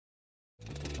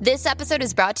This episode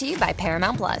is brought to you by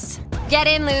Paramount Plus. Get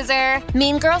in, loser!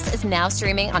 Mean Girls is now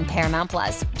streaming on Paramount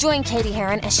Plus. Join Katie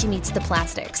Heron as she meets the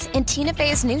plastics in Tina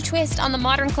Fey's new twist on the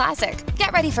modern classic.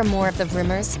 Get ready for more of the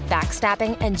rumors,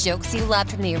 backstabbing, and jokes you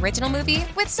loved from the original movie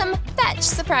with some fetch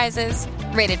surprises.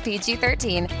 Rated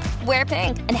PG-13. Wear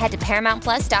pink and head to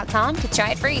ParamountPlus.com to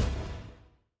try it free.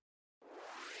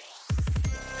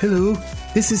 Hello,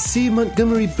 this is C.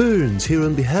 Montgomery Burns here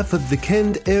on behalf of the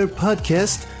Canned Air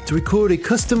podcast to record a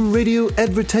custom radio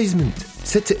advertisement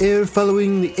set to air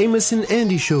following the Amos and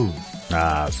Andy show.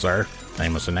 Sir,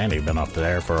 Amos and Andy have been off the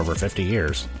air for over 50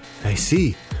 years. I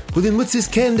see. Well then what's this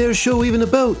Canned Air show even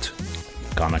about?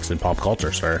 Comics and pop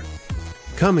culture, sir.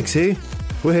 Comics, eh?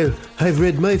 Well, I've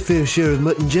read my fair share of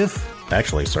Mutt and Jeff.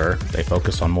 Actually, sir, they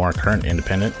focus on more current,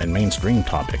 independent, and mainstream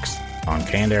topics. On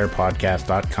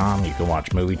CannedAirPodcast.com, you can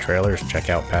watch movie trailers, check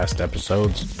out past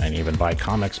episodes, and even buy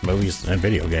comics, movies, and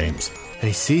video games.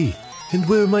 I see. And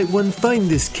where might one find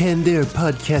this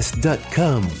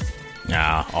CannedAirPodcast.com?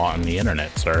 On the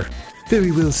internet, sir.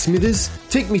 Very well, Smithers.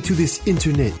 Take me to this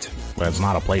internet. Well, it's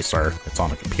not a place, sir. It's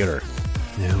on a computer.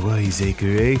 Now, wiseacre,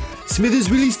 eh? Smithers,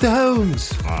 release the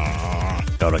hounds!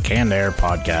 Go to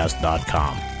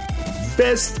CannedAirPodcast.com.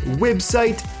 Best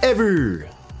website ever!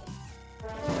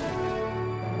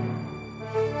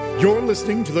 You're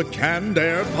listening to the Canned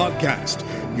Air Podcast,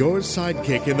 your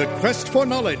sidekick in the quest for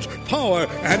knowledge, power,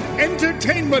 and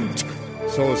entertainment.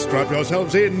 So strap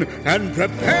yourselves in and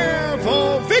prepare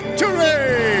for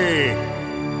victory!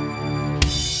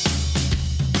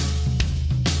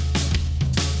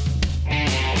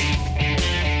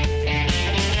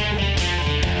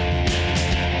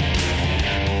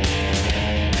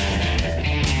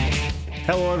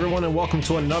 Hello, everyone, and welcome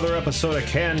to another episode of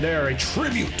Canned Air, a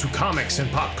tribute to comics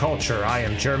and pop culture. I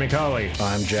am Jeremy Colley.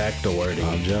 I'm Jack Doherty.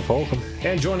 I'm Jeff Holcomb.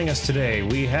 And joining us today,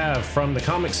 we have from the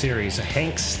comic series,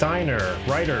 Hank Steiner,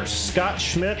 writer Scott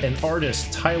Schmidt, and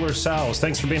artist Tyler Sowles.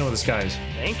 Thanks for being with us, guys.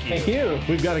 Thank you.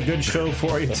 We've got a good show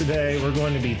for you today. We're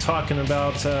going to be talking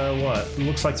about what? It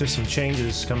looks like there's some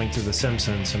changes coming to The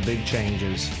Simpsons, some big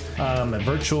changes. A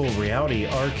virtual reality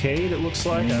arcade, it looks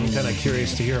like. I'm kind of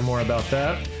curious to hear more about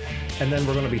that. And then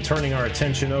we're going to be turning our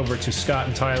attention over to Scott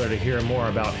and Tyler to hear more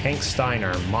about Hank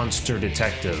Steiner, Monster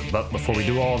Detective. But before we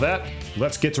do all that,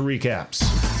 let's get to recaps.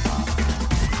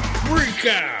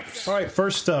 Recaps! All right,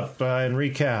 first up in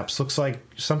recaps, looks like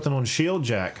something on S.H.I.E.L.D.,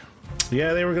 Jack.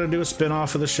 Yeah, they were going to do a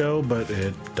spin-off of the show, but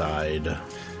it died.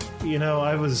 You know,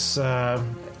 I was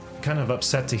kind of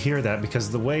upset to hear that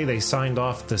because the way they signed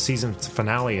off the season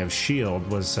finale of S.H.I.E.L.D.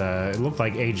 was, it looked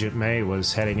like Agent May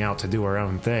was heading out to do her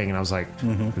own thing, and I was like,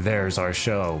 there's our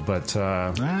show. But,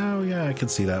 oh, yeah, I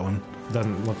could see that one.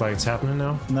 Doesn't look like it's happening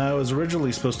now? No, it was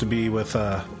originally supposed to be with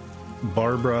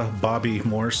Bobby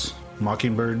Morse,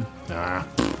 Mockingbird,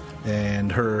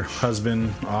 and her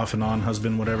husband, off and on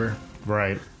husband, whatever.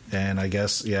 Right. And I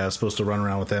guess, yeah, I was supposed to run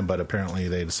around with them, but apparently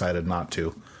they decided not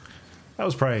to. That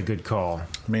was probably a good call.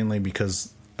 Mainly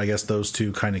because I guess those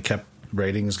two kind of kept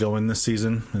ratings going this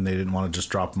season, and they didn't want to just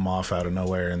drop them off out of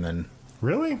nowhere and then...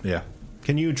 Really? Yeah.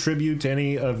 Can you attribute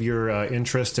any of your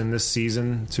interest in this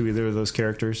season to either of those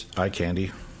characters? Eye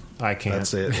candy. I can't.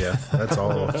 That's it, yeah. That's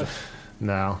all.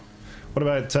 No. What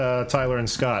about Tyler and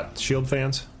Scott? S.H.I.E.L.D.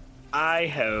 fans? I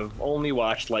have only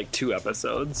watched like 2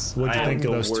 episodes. What'd you think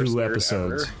of those 2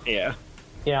 episodes? Ever. Yeah.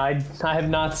 Yeah, I have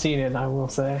not seen it, I will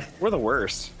say. We're the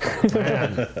worst.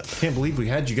 Man, can't believe we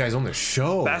had you guys on the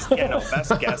show. Best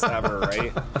guess ever,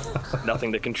 right?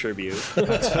 Nothing to contribute.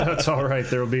 That's all right.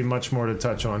 There will be much more to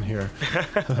touch on here.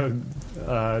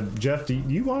 Jeff, do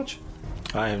you watch?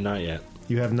 I have not yet.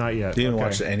 You have not yet. You didn't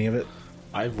watch any of it?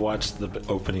 I've watched the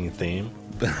opening theme.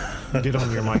 Get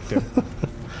on your mic there.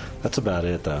 That's about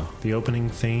it, though. The opening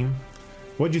theme?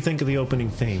 What'd you think of the opening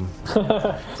theme?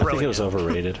 I think it was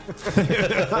overrated.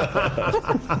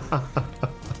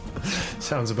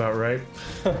 Sounds about right.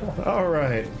 All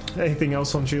right. Anything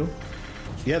else on S.H.I.E.L.D.?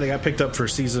 Yeah, they got picked up for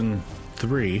season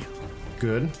 3.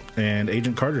 Good. And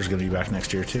Agent Carter's going to be back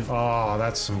next year, too. Oh,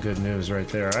 that's some good news right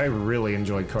there. I really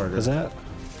enjoyed Carter. Is that?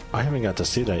 I haven't got to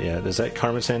see that yet. Is that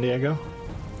Carmen Sandiego?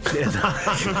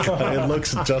 It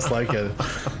looks just like it.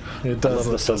 It does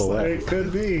look the silhouette. It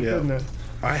could be, couldn't it?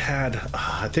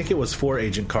 I think it was for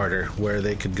Agent Carter, where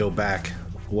they could go back,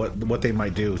 what they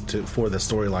might do for the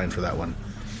storyline for that one.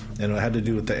 And it had to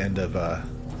do with the end of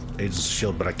Agents of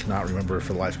S.H.I.E.L.D., but I cannot remember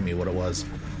for the life of me what it was.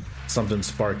 Something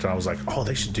sparked, and I was like, oh,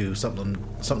 they should do something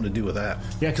to do with that.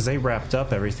 Yeah, because they wrapped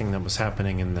up everything that was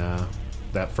happening in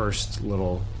that first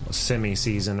little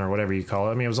semi-season or whatever you call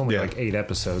it. I mean, it was only like 8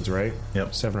 episodes, right?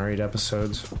 Yep. 7 or 8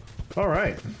 episodes. All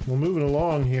right. Well, moving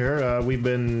along here, we've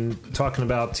been talking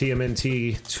about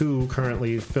TMNT 2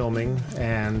 currently filming,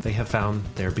 and they have found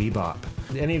their Bebop.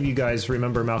 Any of you guys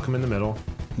remember Malcolm in the Middle?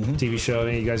 TV show?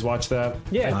 Any of you guys watch that?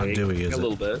 Yeah. Not Dewey, is A it?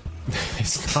 little bit.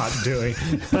 It's not Dewey.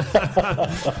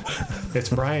 It's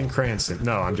Bryan Cranston.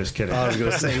 No, I'm just kidding. I was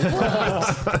going to say,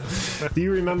 what? Do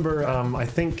you remember, I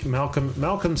think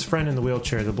Malcolm's friend in the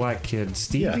wheelchair, the black kid,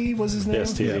 Stevie was his name? Yeah,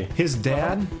 Stevie. His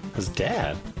dad? His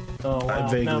dad. Oh, wow. I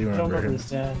vaguely No, remember don't remember him. his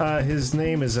dad. His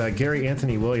name is Gary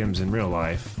Anthony Williams in real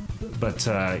life, but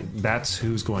that's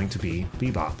who's going to be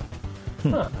Bebop.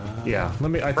 Yeah,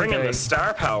 I Bringing think the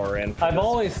star power in. I've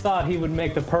always thought he would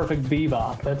make the perfect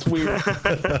Bebop. That's weird.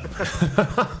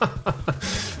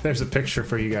 there's a picture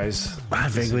for you guys. I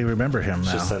vaguely remember him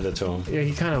now. Just send it to him. Yeah,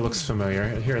 he kind of looks familiar.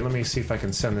 Here, let me see if I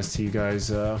can send this to you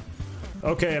guys.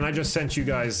 Okay, and I just sent you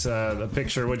guys the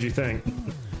picture. What'd you think? You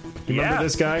remember Yeah.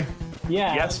 this guy?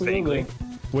 Yeah, Yes, absolutely. vaguely.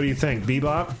 What do you think,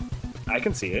 Bebop? I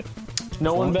can see it.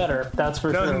 No one better. That's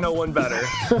for sure. No one better.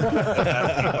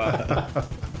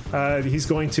 He's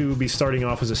going to be starting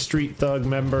off as a street thug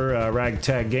member,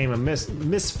 ragtag gang of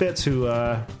misfits who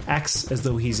acts as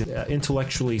though he's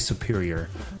intellectually superior,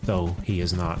 though he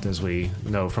is not, as we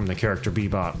know from the character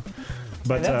Bebop.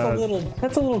 But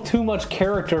That's a little too much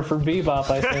character for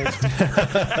Bebop, I think.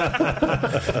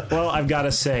 well, I've got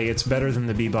to say, it's better than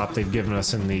the Bebop they've given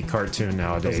us in the cartoon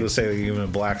I was nowadays. going to say, they give him a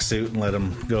black suit and let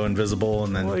him go invisible,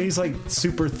 and then Well, he's like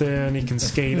super thin. He can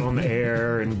skate on the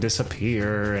air and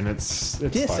disappear, and it's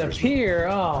Disappear.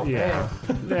 Oh, Yeah,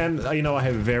 man. and I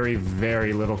have very,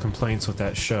 very little complaints with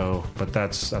that show, but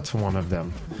that's one of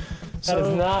them. That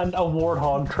is not a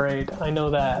warthog trait. I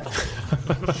know that.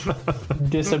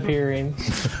 Disappearing.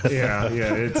 Yeah.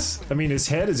 His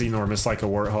head is enormous like a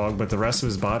warthog, but the rest of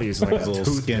his body is like a little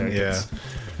toothpick. skin, yeah.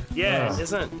 Yeah,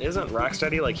 isn't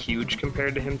Rocksteady like huge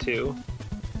compared to him too?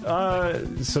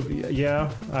 So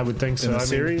yeah, I would think so. in the I mean,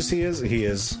 series he is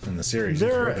in the series. he's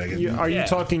real big, isn't he? Are you Yeah.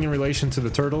 talking in relation to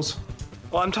the Turtles?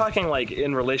 Well, I'm talking like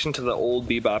in relation to the old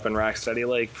Bebop and Rocksteady,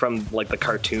 like from like the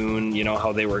cartoon. You know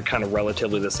how they were kind of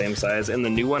relatively the same size. In the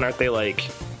new one, aren't they like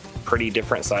pretty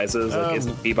different sizes? Like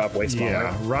isn't Bebop way smaller?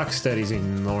 Yeah, Rocksteady's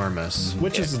enormous,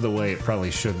 which is the way it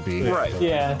probably should be. Right.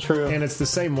 Yeah, true. And it's the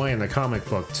same way in the comic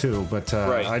book too, but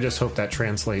Right. I just hope that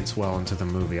translates well into the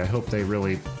movie. I hope they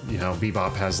really,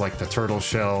 Bebop has like the turtle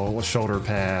shell shoulder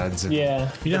pads. And Yeah.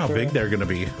 You know how for big sure. they're going to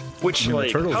be. Which I mean, the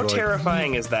like turtles how are like-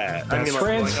 terrifying is that? I mean, like,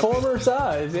 going up- Transformer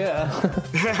size, yeah.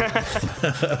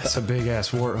 That's a big ass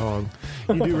warthog.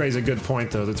 You do raise a good point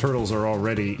though. The turtles are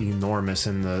already enormous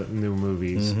in the new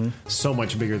movies, so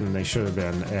much bigger than they should have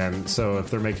been. And so if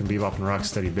they're making Bebop and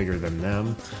Rocksteady bigger than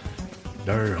them,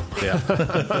 damn. Yeah.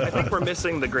 I think we're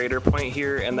missing the greater point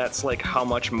here, and that's like how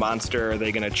much monster are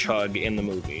they going to chug in the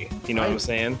movie? You know what I'm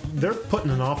saying? They're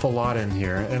putting an awful lot in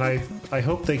here, and I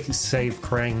hope they save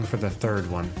Krang for the third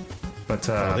one. But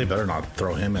They better not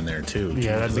throw him in there too.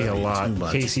 yeah, that'd be a lot. too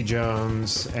much. Casey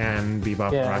Jones and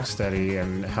Bebop Yeah. Rocksteady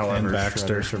and however And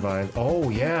Baxter. Shredder survived. Oh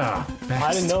yeah,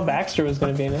 I didn't know Baxter was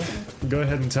going to be in it. Go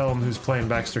ahead and tell them who's playing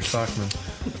Baxter Stockman.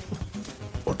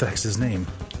 What the heck's his name?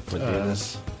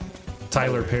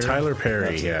 Tyler Perry. Tyler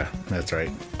Perry. Yeah, that's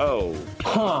right. Oh,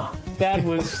 Huh.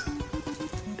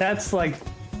 That's like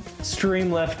stream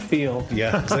left field.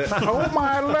 Yeah. That's it. Oh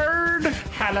my lord!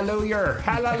 Hallelujah!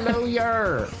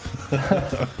 Hallelujah!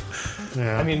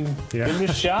 Yeah. I mean, Yeah. give it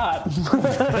a shot.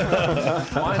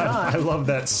 Why not? I love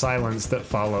that silence that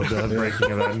followed the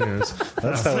breaking of that news.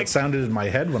 That's how it sounded in my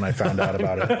head when I found out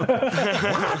about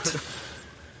it.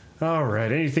 All right.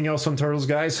 Anything else on Turtles,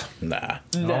 guys? Nah.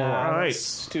 Nah, All right.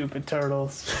 Stupid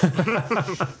turtles.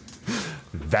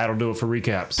 That'll do it for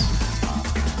recaps.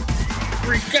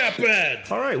 Recap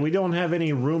it! All right. We don't have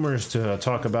any rumors to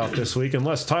talk about this week,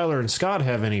 unless Tyler and Scott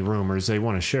have any rumors they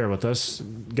want to share with us.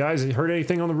 Guys, heard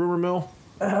anything on the rumor mill?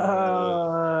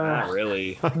 not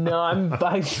really. No,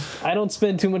 I don't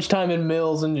spend too much time in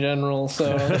mills in general,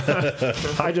 so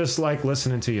I just like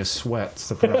listening to you sweat. That's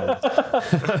the problem.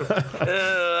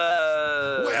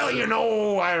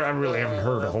 Well, I really haven't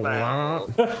heard a whole lot.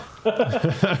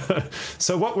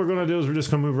 So what we're going to do is we're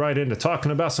just going to move right into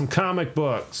talking about some comic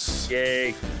books.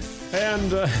 Yay.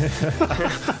 And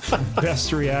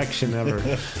best reaction ever.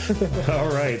 All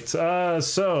right.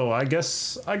 So I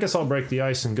guess I'll break the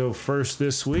ice and go first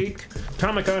this week.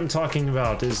 Comic I'm talking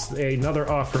about is another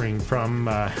offering from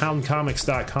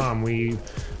houndcomics.com. We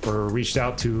were reached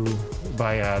out to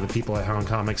by the people at Hound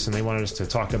Comics, and they wanted us to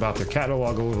talk about their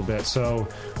catalog a little bit. So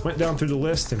went down through the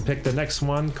list and picked the next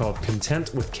one called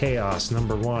Content with Chaos,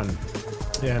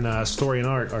 #1. And story and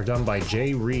art are done by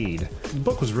Jay Reed. The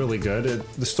book was really good.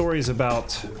 The story is about...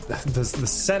 The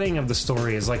setting of the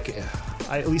story is like...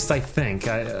 at least I think...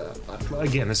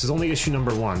 again, this is only issue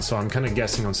number 1, so I'm kind of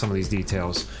guessing on some of these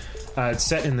details. It's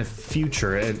set in the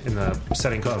future, in the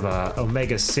setting of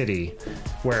Omega City,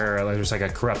 where there's like a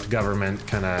corrupt government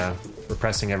kind of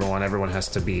repressing everyone. Everyone has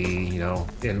to be,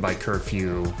 in by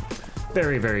curfew.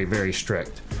 Very, very, very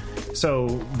strict. So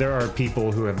there are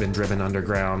people who have been driven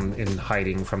underground in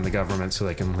hiding from the government so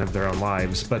they can live their own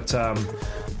lives. But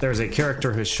there's a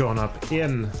character who's shown up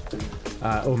in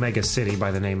Omega City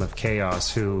by the name of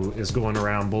Chaos, who is going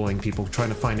around bullying people, trying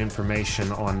to find information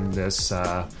on this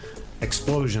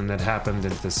explosion that happened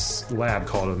at this lab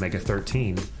called Omega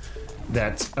 13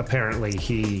 that apparently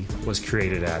he was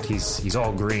created at. He's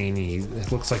all green.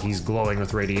 It looks like he's glowing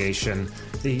with radiation.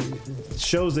 He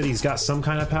shows that he's got some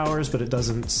kind of powers, but it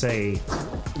doesn't say...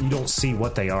 You don't see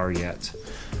what they are yet.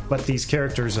 But these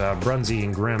characters, Brunzy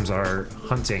and Grims, are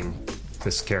hunting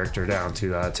this character down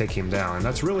to take him down. And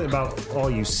that's really about all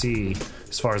you see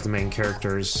as far as the main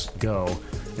characters go.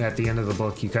 And at the end of the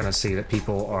book, you kind of see that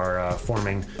people are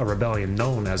forming a rebellion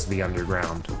known as the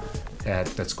Underground.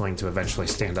 That's going to eventually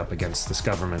stand up against this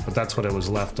government. But that's what it was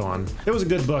left on. It was a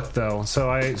good book, though, so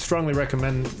I strongly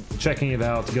recommend checking it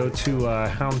out. Go to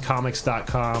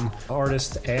houndcomics.com.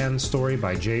 Artist and story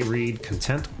by Jay Reed,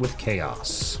 Content with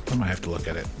Chaos. I might have to look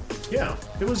at it. Yeah,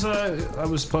 it was. I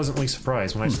was pleasantly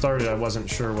surprised. When I started, I wasn't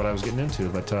sure what I was getting into,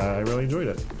 but I really enjoyed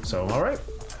it. So, all right.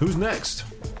 Who's next?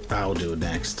 I'll do it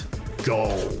next.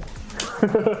 Go.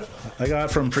 I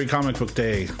got from Free Comic Book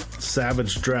Day,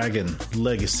 Savage Dragon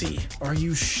Legacy. Are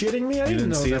you shitting me? I You didn't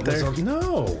know see that it there? was on...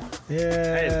 No. Yeah.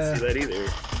 I didn't see that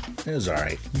either. It was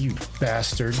alright. You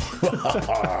bastard. You're going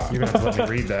to have to let me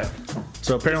read that.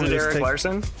 So apparently Is it this Eric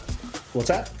Larson? What's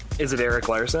that? Is it Eric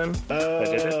Larson that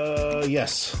did it?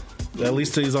 Yes. At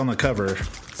least he's on the cover.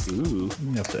 Ooh.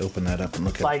 You have to open that up and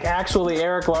look at Like actually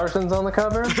Eric Larson's on the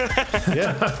cover? it.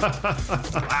 Yeah.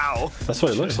 Wow. That's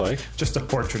what it looks like. Just a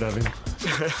portrait of him.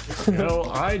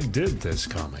 I did this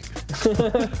comic.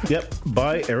 Yep.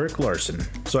 By Eric Larson.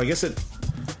 So I guess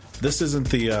this isn't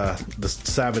the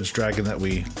Savage Dragon that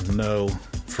we know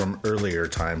from earlier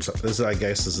times. I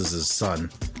guess this is his son.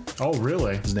 Oh,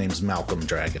 really? His name's Malcolm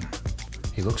Dragon.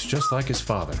 He looks just like his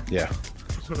father. Yeah.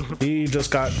 He just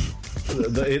got...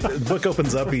 The book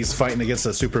opens up, he's fighting against a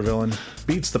supervillain,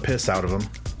 beats the piss out of him,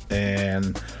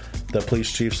 and the police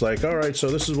chief's like, alright, so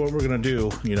this is what we're gonna do.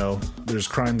 There's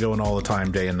crime going all the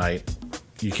time, day and night.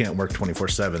 You can't work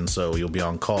 24/7, so you'll be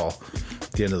on call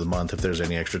at the end of the month. If there's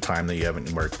any extra time that you haven't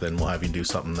worked, then we'll have you do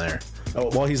something there.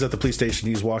 While he's at the police station,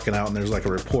 he's walking out, and there's like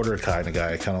a reporter kind of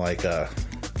guy, kind of like a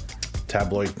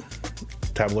tabloid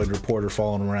reporter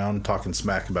following around, talking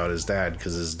smack about his dad,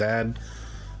 because his dad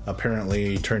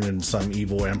apparently turned into some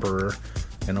evil emperor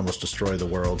and almost destroyed the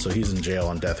world. So he's in jail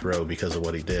on death row because of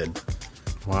what he did.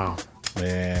 Wow.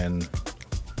 And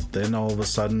then all of a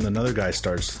sudden another guy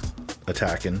starts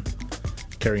attacking,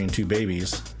 carrying 2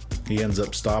 babies. He ends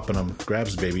up stopping them,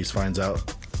 grabs the babies, finds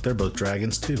out they're both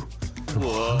dragons too.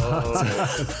 Whoa.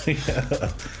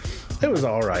 Yeah. It was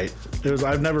all right.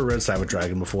 I've never read Savage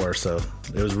Dragon before, so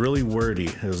it was really wordy.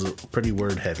 It was pretty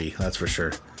word heavy, that's for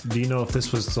sure. Do you know if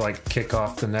this was to like kick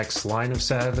off the next line of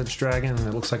Savage Dragon?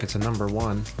 It looks like it's a number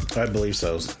 1. I believe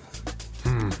so.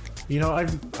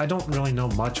 I don't really know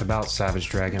much about Savage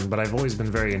Dragon, but I've always been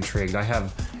very intrigued. I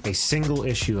have a single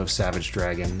issue of Savage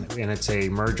Dragon, and it's a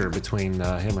merger between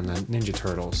him and the Ninja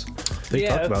Turtles. They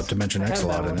talked about Dimension X a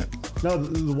lot in it. No,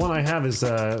 the one I have is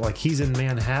like he's in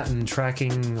Manhattan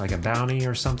tracking like a bounty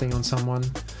or something on someone,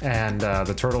 and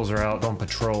the Turtles are out on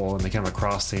patrol, and they come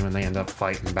across him, and they end up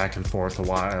fighting back and forth a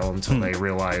while until they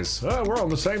realize, we're on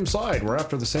the same side, we're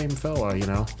after the same fella,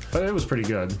 But it was pretty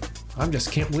good. I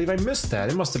just can't believe I missed that.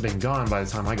 It must have been gone by the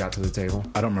time I got to the table.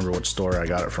 I don't remember which store I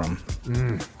got it from.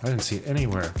 I didn't see it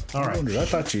anywhere. All right. I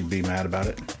thought you'd be mad about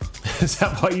it. Is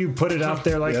that why you put it out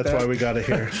there like that? That's why we got it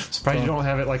here. Surprised you don't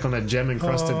have it like on a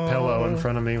gem-encrusted pillow in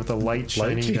front of me with a light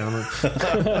shining down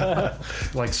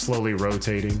it. Like slowly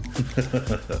rotating.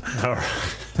 All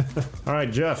right. All right,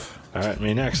 Jeff. All right,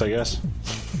 me next, I guess.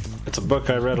 It's a book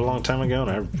I read a long time ago,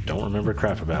 and I don't remember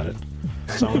crap about it.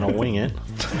 So I'm going to wing it.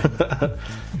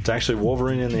 It's actually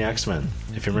Wolverine and the X-Men.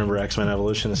 If you remember X-Men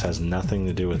Evolution, this has nothing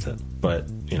to do with it. But,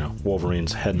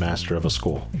 Wolverine's headmaster of a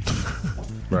school.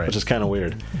 Right. Which is kind of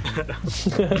weird.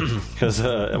 Because,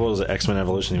 what was it, X-Men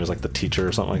Evolution? He was like the teacher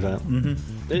or something like that.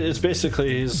 Mm-hmm. It's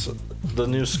basically, he's the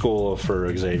new school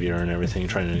for Xavier and everything,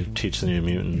 trying to teach the New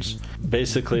Mutants.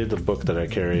 Basically, the book that I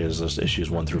carry is just issues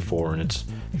 1 through 4, and it's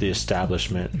the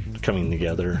establishment coming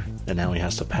together, and now he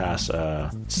has to pass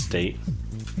a state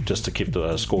just to keep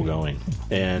the school going.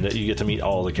 And you get to meet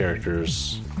all the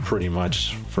characters pretty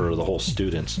much for the whole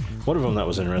students. One of them that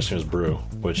was interesting was Brew,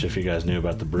 which if you guys knew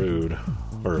about the Brood,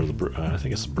 or I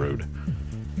think it's the Brood,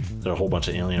 there are a whole bunch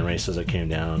of alien races that came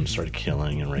down and started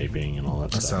killing and raping and all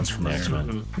that stuff. That sounds familiar.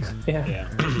 X-Men. Yeah.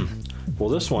 Well,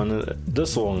 this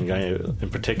one guy in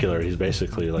particular, he's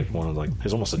basically like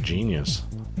he's almost a genius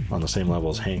on the same level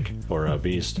as Hank or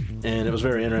Beast. And it was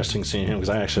very interesting seeing him because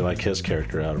I actually like his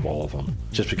character out of all of them.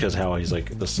 Just because how he's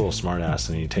like this little smartass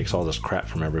and he takes all this crap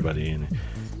from everybody and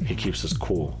he keeps his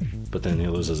cool. But then he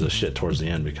loses his shit towards the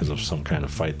end because of some kind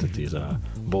of fight that these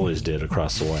bullies did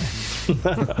across the way.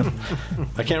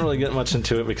 I can't really get much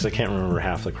into it because I can't remember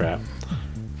half the crap.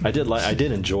 I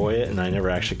did enjoy it, and I never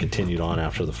actually continued on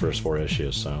after the first 4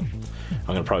 issues, so I'm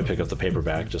going to probably pick up the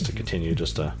paperback just to continue,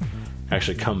 just to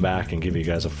actually come back and give you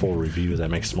guys a full review that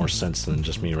makes more sense than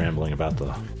just me rambling about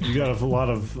the... You got a lot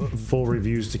of full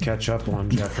reviews to catch up on,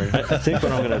 Jeffrey. I think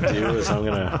what I'm going to do is I'm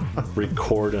going to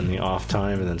record in the off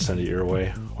time and then send it your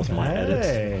way with my edits.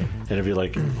 And it'll be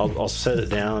like, I'll set it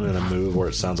down in a move where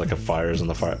it sounds like a fire's in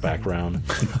the background.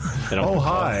 And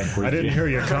hi. I didn't hear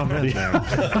your comment there.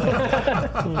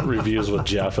 Reviews with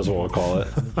Jeff is what we'll call it.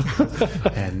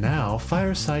 And now,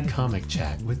 Fireside Comic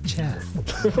Chat with Jeff.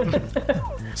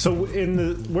 So,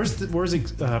 where's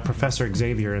Professor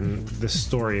Xavier in this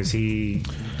story? Is he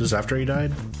This after he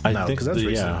died? I no, think because that's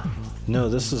recent. yeah. No,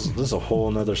 this is a whole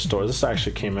another story. This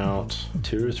actually came out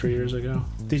 2 or 3 years ago.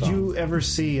 Did you ever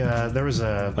see? There was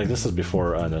a this is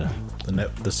before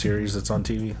The series that's on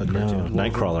TV. The cartoon.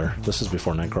 Nightcrawler. This is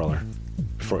before Nightcrawler.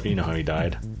 Before how he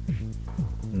died.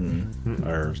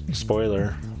 Or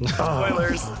spoiler.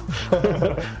 Spoilers.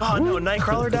 Oh no,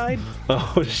 Nightcrawler died?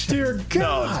 Oh dear God.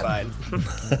 No, it's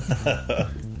fine.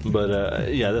 But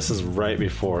this is right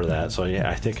before that. So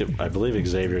yeah, I believe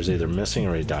Xavier's either missing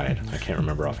or he died. I can't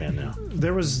remember offhand now.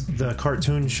 There was the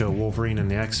cartoon show Wolverine and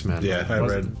the X-Men. Yeah, I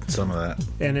read some of that.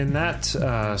 And in that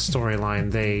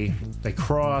storyline, they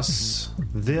cross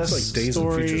this It's like Days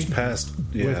story of Futures Past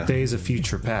with Days of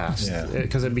Future Past. Yeah.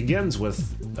 Because it begins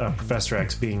with Professor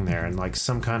X being there, and like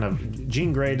some kind of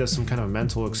Jean Grey does some kind of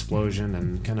mental explosion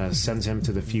and kind of sends him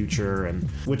to the future, and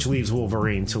which leaves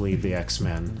Wolverine to lead the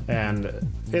X-Men. And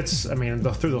it's,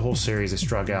 through the whole series it's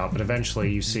drug out, but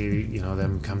eventually you see,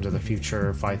 them come to the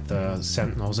future, fight the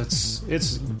Sentinels.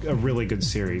 It's a really good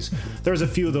series. There's a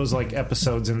few of those like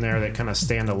episodes in there that kind of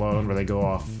stand alone where they go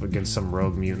off against some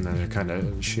rogue mutant and they're kind of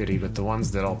shitty, but the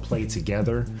ones that all play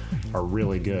together are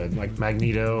really good. Like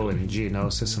Magneto and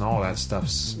Geonosis and all that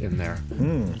stuff's in there.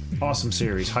 Awesome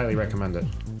series. Highly recommend it.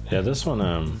 Yeah, this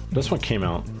one came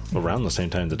out around the same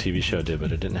time the TV show did,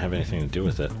 but it didn't have anything to do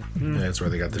with it. Yeah, that's where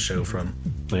they got the show from.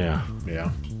 Yeah.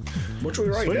 What should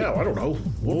we write now? I don't know.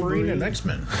 Wolverine and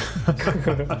X-Men.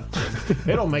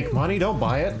 It'll make money. Don't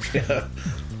buy it. Yeah.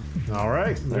 All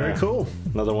right. Very cool.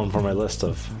 Another one for my list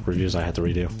of reviews I had to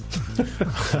redo.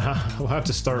 We'll have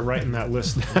to start writing that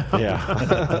list now.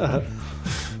 Yeah.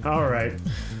 All right.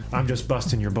 I'm just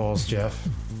busting your balls, Jeff.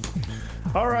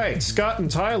 All right, Scott and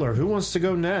Tyler, who wants to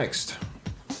go next?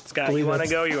 Scott, you want to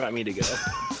go? Or you want me to go?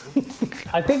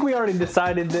 I think we already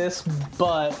decided this,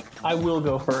 but I will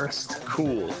go first.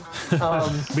 Cool.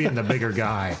 Being the bigger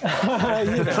guy.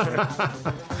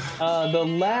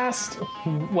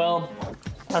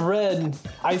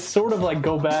 I sort of like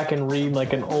go back and read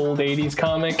like an old 80s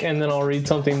comic, and then I'll read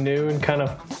something new and kind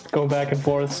of go back and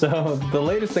forth. So the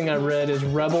latest thing I read is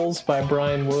Rebels by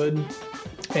Brian Wood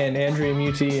and Andrea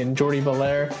Muti and Jordi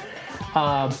Belair.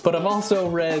 But I've also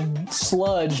read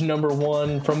Sludge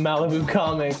 #1 from Malibu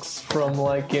Comics from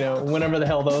whenever the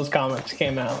hell those comics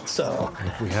came out. So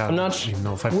I'm not sure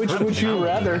which would you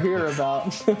rather hear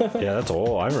about. Yeah, that's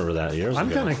old. I remember that years ago.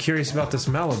 I'm kind of curious about this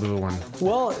Malibu one.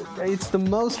 Well, it's the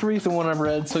most recent one I've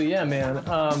read. So yeah, man,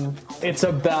 it's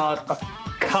about a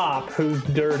cop who's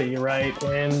dirty, right?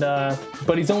 And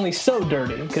but he's only so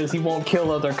dirty because he won't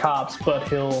kill other cops, but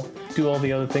he'll do all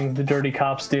the other things the dirty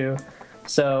cops do.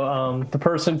 So the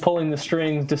person pulling the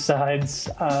strings decides,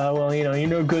 you're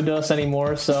no good to us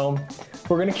anymore, so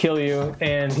we're going to kill you.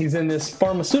 And he's in this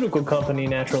pharmaceutical company,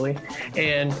 naturally,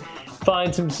 and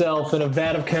finds himself in a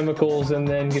vat of chemicals and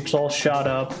then gets all shot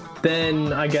up.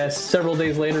 Then, I guess, several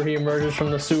days later, he emerges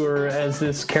from the sewer as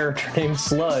this character named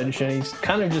Sludge, and he's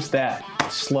kind of just that,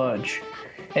 Sludge.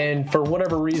 And for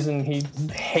whatever reason, he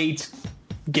hates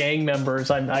gang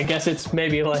members. I guess it's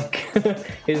maybe like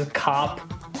his cop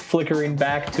flickering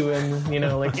back to him, you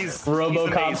know, like He's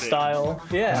RoboCop amazing. style.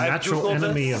 Yeah, Natural Googled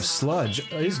enemy this. of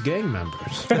sludge is gang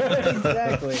members.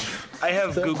 exactly. I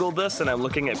have Googled this and I'm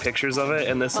looking at pictures of it,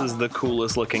 and this is the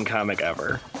coolest looking comic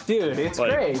ever. Dude, it's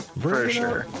Like, great. for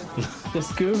sure.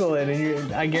 Just Google it,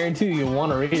 and I guarantee you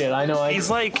want to read it. I know. He's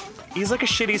like a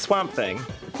shitty Swamp Thing.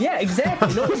 Yeah,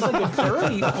 exactly. No, he's like a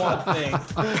dirty Swamp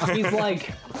Thing. He's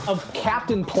like a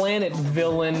Captain Planet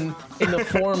villain in the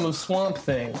form of Swamp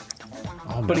Thing.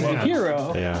 Oh, But he's a man.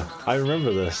 hero. Yeah, I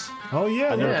remember this. Oh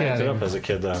yeah, I never look picked at it him. up as a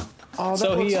kid though. Oh, that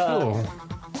So looks he, cool.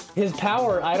 His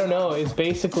power, I don't know, is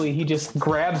basically he just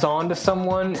grabs onto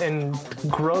someone and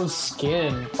grows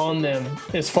skin on them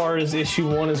as far as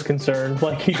issue 1 is concerned.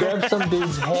 Like, he grabs some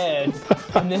dude's head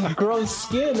and then grows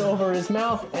skin over his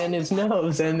mouth and his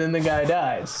nose, and then the guy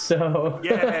dies. So,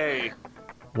 Yay!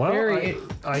 Well, very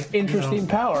I interesting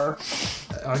power.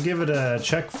 I'll give it a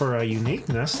check for a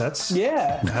uniqueness. That's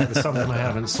Yeah. something I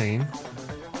haven't seen.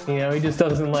 You know, he just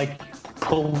doesn't, like,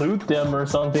 pollute them or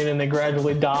something and they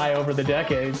gradually die over the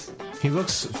decades. He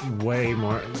looks way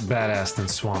more badass than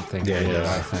Swamp Thing. Yeah, he did, does.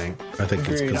 I think. I think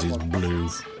it's because he's Agreed. blue.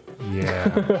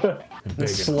 Yeah. And big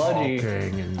Sludgy. and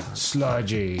hulking and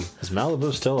sludgy. Is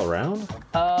Malibu still around?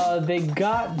 They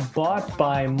got bought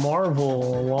by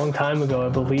Marvel a long time ago, I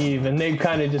believe, and they've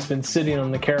kind of just been sitting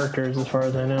on the characters as far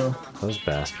as I know. Those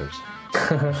bastards.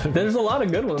 There's a lot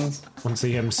of good ones. Once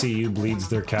the MCU bleeds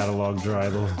their catalog dry,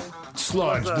 they'll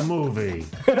sludge the movie.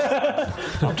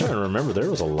 I'm trying to remember. There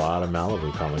was a lot of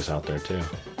Malibu comics out there too.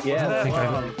 Yeah, I think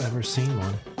I've ever seen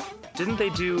one. Didn't they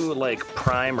do like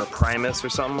Prime or Primus or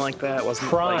something like that? Wasn't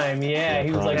Prime, yeah,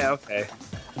 he was like Yeah, okay.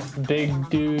 big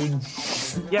dude.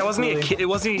 Yeah, wasn't he a Really? kid? It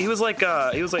wasn't. He was like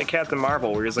Captain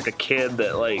Marvel, where he was like a kid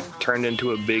that like turned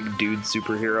into a big dude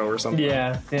superhero or something.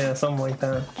 Yeah, something like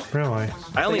that. Really?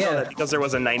 I only But know yeah. that because there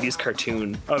was a '90s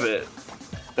cartoon of it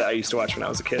that I used to watch when I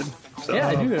was a kid. So, Yeah,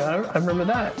 I do. I remember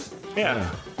that. yeah.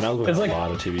 Malibu It's had like- a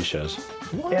lot of TV shows.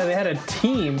 Yeah, they had a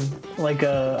team like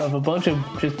of a bunch of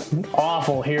just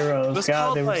awful heroes. was God,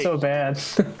 called, they were like- so bad.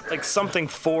 Like something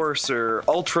Force or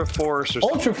Ultra Force or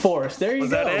something. Ultra Force. There you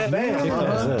Was go. that it? Bam.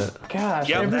 That's it. Gosh.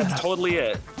 Yep, every- that's totally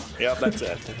it. Yep, that's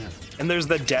it. And there's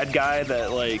the dead guy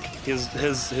that like his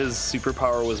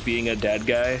superpower was being a dead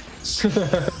guy.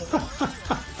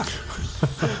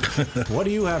 What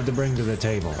do you have to bring to the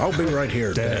table? I'll be right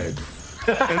here, Dead.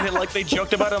 And then like they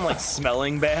joked about him like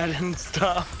smelling bad and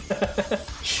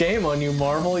stuff. Shame on you,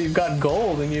 Marvel. You've got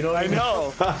gold and you don't I even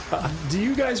know. Do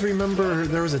you guys remember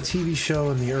there was a TV show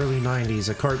in the early 90s,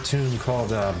 a cartoon called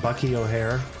Bucky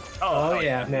O'Hare? Oh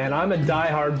yeah, man. I'm a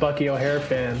diehard Bucky O'Hare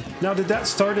fan. Now, did that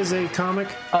start as a comic?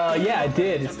 Yeah, it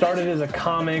did. It started as a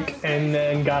comic and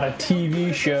then got a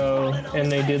TV show,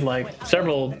 and they did like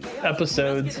several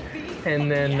episodes, and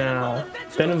then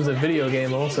it was a video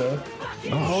game also.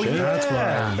 Oh, yeah. That's what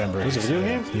I remember. Was it a video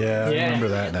game? Yeah, I Yeah. remember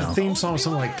that now. The theme song was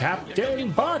something like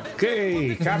Captain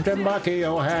Bucky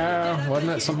O'Hare. Wasn't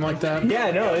that something like that?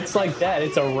 Yeah, no, it's like that.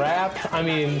 It's a rap. I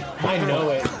mean, I know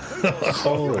it.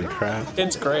 Holy crap!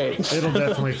 It's great. It'll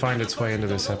definitely find its way into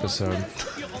this episode.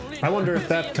 I wonder if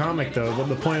that comic, though,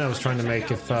 the point I was trying to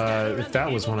make, if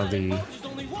that was one of the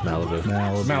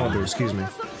Malibu, excuse me.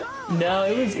 No,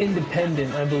 it was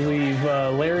independent, I believe.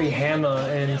 Larry Hama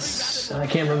and I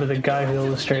can't remember the guy who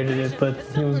illustrated it, but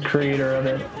he was the creator of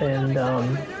it,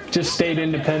 and just stayed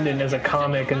independent as a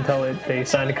comic until they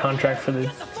signed a contract for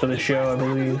the show, I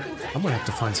believe. I'm gonna have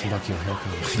to find some Bucky O'Hare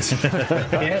comics.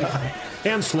 Yeah,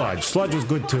 And Sludge. Sludge was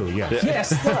good too. Yes. yeah,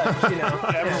 Sludge, you know.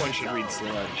 Everyone should read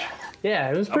Sludge.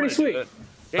 Yeah, it was I'm pretty gonna do sweet.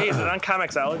 it. Hey, is it on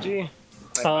Comixology?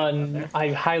 I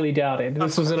highly doubt it.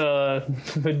 This was in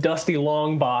a dusty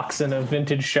long box in a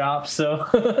vintage shop, so.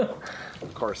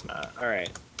 Of course not. All right.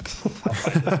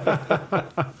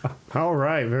 All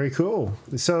right. Very cool.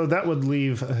 So that would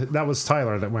leave. That was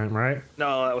Tyler that went, right?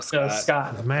 No, that was Scott.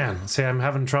 Scott. Man, see, I'm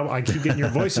having trouble. I keep getting your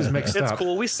voices mixed It's up.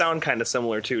 cool. We sound kind of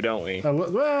similar too, don't we?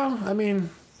 Well, I mean,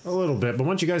 a little bit. But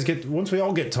once we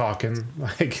all get talking,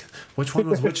 like, which one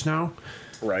was which now?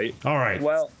 Right. All right.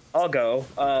 Well, I'll go.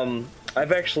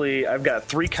 I've got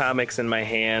 3 comics in my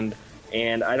hand,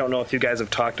 and I don't know if you guys have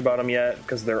talked about them yet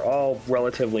because they're all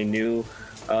relatively new.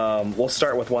 We'll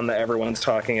start with one that everyone's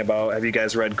talking about. Have you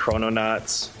guys read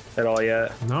Chrononauts at all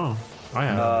yet? No, I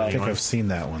haven't. I think I've seen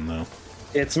that one though.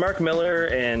 It's Mark Miller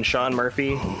and Sean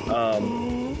Murphy.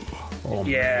 Oh,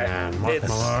 yeah, man. Mark it's-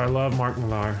 Millar. I love Mark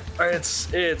Millar.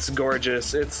 It's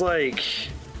gorgeous. It's like,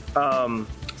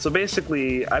 so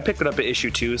basically, I picked it up at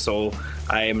issue 2, so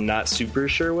I am not super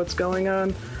sure what's going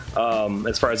on.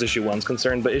 as far as issue 1's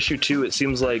concerned. But issue 2, it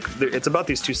seems like it's about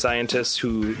these two scientists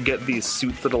who get these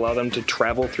suits that allow them to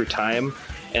travel through time.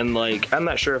 And, like, I'm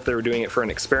not sure if they were doing it for an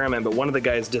experiment, but one of the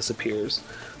guys disappears.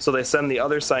 So they send the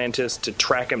other scientist to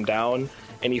track him down,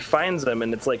 and he finds them,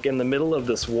 and it's, like, in the middle of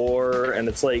this war, and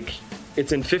it's, like,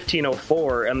 it's in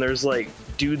 1504, and there's, like,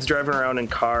 dudes driving around in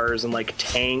cars and, like,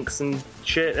 tanks and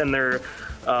shit, and they're,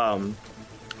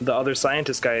 the other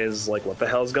scientist guy is like, what the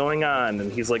hell's going on?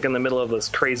 And he's, like, in the middle of this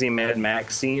crazy Mad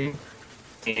Max scene,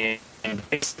 and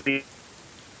basically...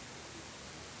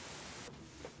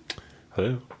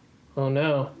 Hello? Oh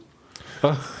no.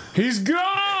 He's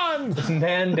gone!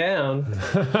 Man down.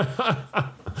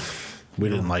 We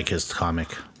didn't like his comic.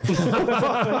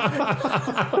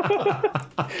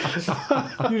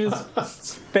 You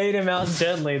just fade him out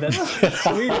gently. That's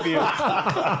sweet of you.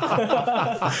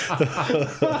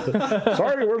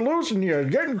 Sorry, we're losing you.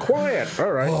 Getting quiet.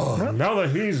 All right. Oh, now that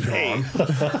he's gone.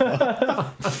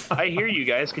 I hear you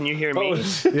guys. Can you hear me?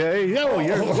 Yeah,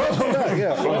 We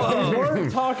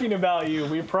weren't talking about you.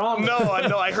 We promise. No,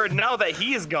 I heard now that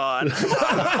he is gone.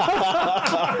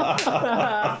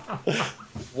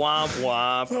 Womp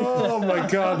womp. Oh my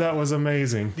god, that was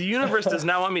amazing. The universe does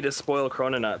not want me to spoil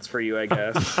Chrononauts for you, I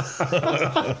guess.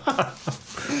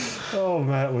 Oh,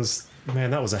 that was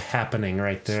a happening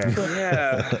right there.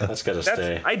 Yeah. That's gotta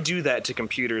stay. I do that to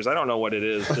computers. I don't know what it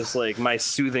is. Just like my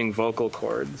soothing vocal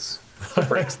cords. I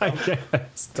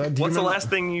guess. What's the last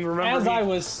thing you remember As me I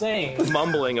was saying.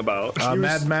 mumbling about?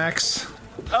 Mad Max.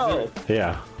 Oh,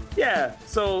 Yeah. yeah.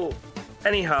 So,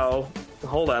 anyhow,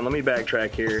 hold on. Let me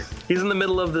backtrack here. He's in the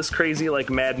middle of this crazy, like,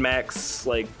 Mad Max,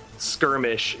 like,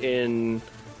 skirmish in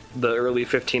the early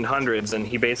 1500s, and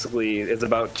he basically is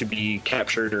about to be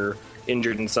captured or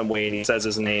injured in some way, and he says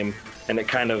his name, and it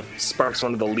kind of sparks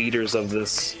one of the leaders of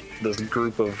this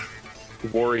group of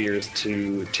warriors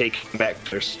to take him back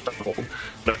to their stronghold.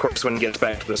 But of course, when he gets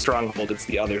back to the stronghold, it's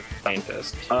the other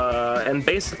scientist. And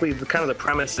basically, the kind of the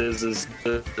premise is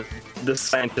this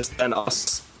scientist and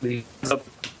us.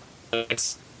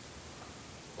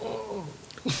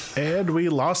 And we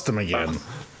lost him again.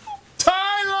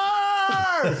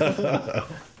 Tyler!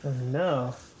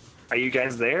 No. Are you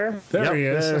guys there? There he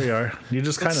is. There we are. You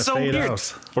just kind of so fade weird.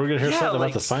 out. We're gonna hear Yeah, something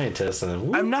like- about the scientist, and then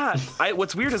whoop. I'm not.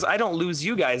 What's weird is I don't lose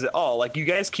you guys at all. Like, you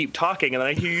guys keep talking, and then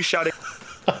I hear you shouting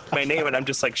my name, and I'm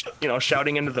just like,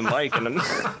 shouting into the mic, and I'm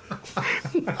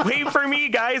wait for me,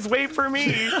 guys, wait for me.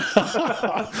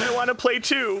 I want to play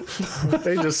too.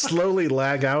 They just slowly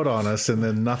lag out on us, and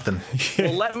then nothing.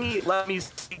 Well, let me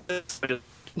see this.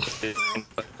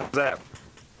 That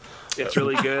it's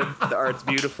really good. The art's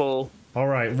beautiful. All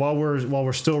right, while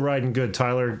we're still riding good,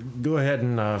 Tyler, go ahead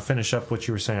and finish up what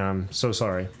you were saying. I'm so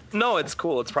sorry. No, it's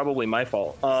cool. It's probably my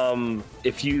fault.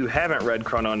 If you haven't read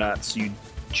Chrononauts, you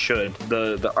should.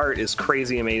 The art is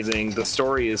crazy amazing. The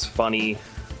story is funny.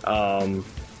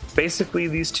 Basically,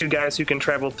 these two guys who can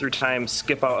travel through time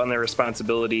skip out on their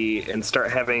responsibility and start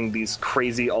having these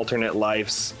crazy alternate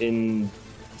lives in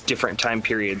different time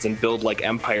periods and build like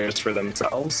empires for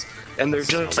themselves. And they're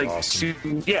just like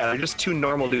they're just two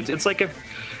normal dudes. It's like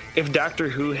if Doctor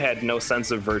Who had no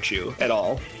sense of virtue at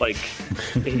all, like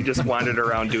he just wandered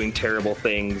around doing terrible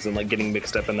things and like getting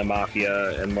mixed up in the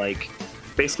mafia and like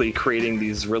basically creating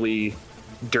these really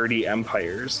dirty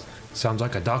empires. Sounds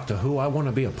like a Doctor Who I want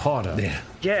to be a part of. Yeah.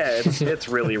 Yeah, it's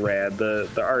really rad. The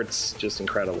art's just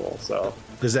incredible. So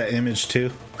Is that Image too?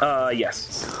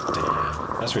 yes.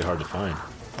 That's really hard to find.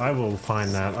 I will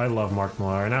find that. I love Mark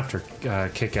Millar, and after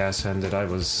Kick-Ass ended, I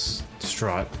was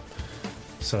distraught.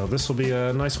 So this will be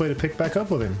a nice way to pick back up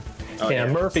with him. Yeah,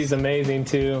 Murphy's amazing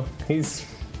too. He's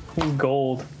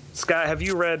gold. Scott, have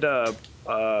you read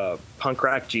Punk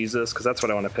Rock Jesus? Because that's what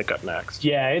I want to pick up next.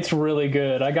 Yeah, it's really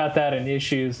good. I got that in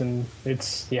issues, and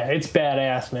it's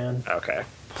badass, man. Okay.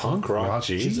 Punk rock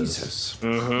Jesus.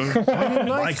 Mm-hmm.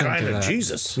 My kind of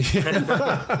Jesus.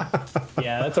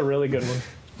 Yeah, that's a really good one.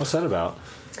 What's that about?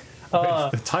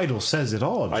 The title says it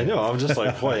all. I know. I'm just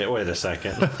like, wait a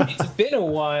second. It's been a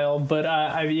while, but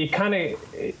I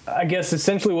guess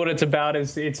essentially what it's about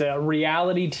is it's a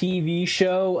reality TV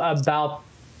show about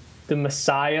the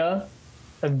Messiah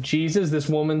of Jesus. This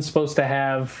woman's supposed to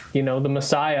have, the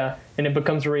Messiah, and it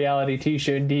becomes a reality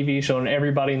TV show, and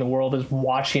everybody in the world is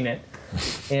watching it.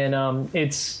 And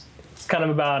it's kind of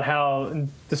about how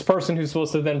this person who's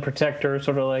supposed to then protect her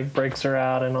sort of like breaks her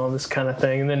out and all this kind of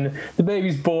thing. And then the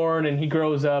baby's born, and he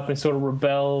grows up and sort of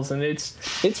rebels, and it's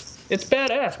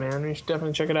badass, man. You should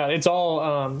definitely check it out. It's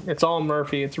all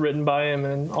Murphy. It's written by him,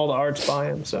 and all the art's by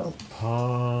him. So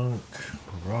Punk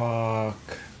rock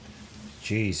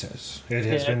Jesus. It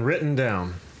has been written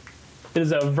down. It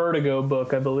is a Vertigo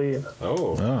book, I believe.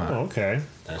 Oh, Okay.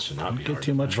 that should not be Get hard.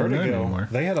 too much from that Vertigo. anymore.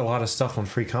 They had a lot of stuff on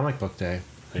Free Comic Book Day.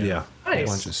 Yeah. A Nice.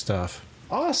 bunch of stuff.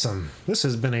 Awesome. This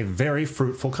has been a very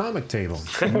fruitful comic table.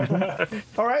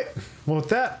 All right. Well, with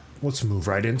that, let's move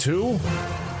right into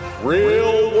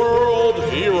Real World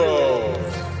Heroes.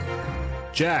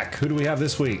 Jack. Who do we have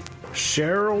this week?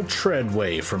 Cheryl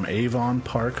Treadway from Avon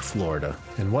Park, Florida.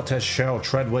 And what has Cheryl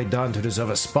Treadway done to deserve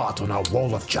a spot on our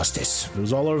wall of justice? It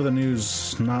was all over the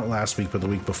news, not last week, but the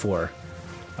week before.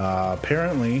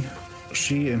 Apparently,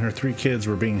 she and her 3 kids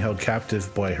were being held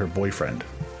captive by her boyfriend.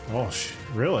 Oh,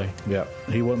 really? Yeah,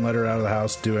 he wouldn't let her out of the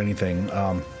house, do anything.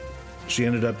 She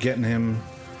ended up getting him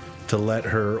to let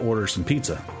her order some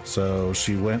pizza. So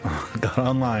she went, got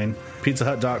online,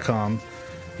 pizzahut.com,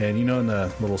 and in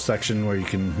the little section where you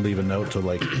can leave a note to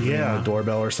a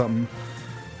doorbell or something,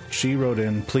 she wrote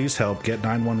in, "Please help, get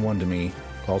 911 to me."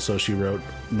 Also, she wrote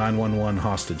 911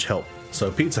 hostage help.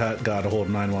 So Pizza Hut got a hold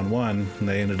of 911, and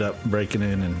they ended up breaking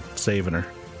in and saving her.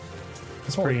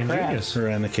 That's pretty ingenious. Her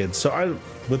and the kids. So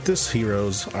with this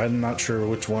heroes, I'm not sure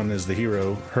which one is the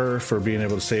hero. Her for being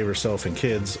able to save herself and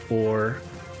kids, or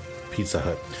Pizza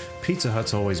Hut. Pizza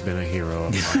Hut's always been a hero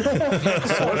of mine.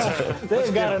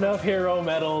 They've got enough hero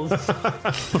medals.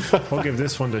 We'll give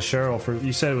this one to Cheryl for.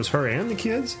 You said it was her and the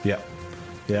kids? Yeah.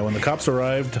 Yeah, when the cops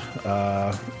arrived,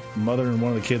 mother and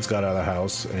one of the kids got out of the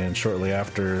house, and shortly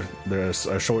after there's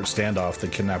a short standoff, the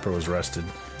kidnapper was arrested,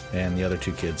 and the other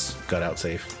 2 kids got out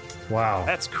safe. Wow.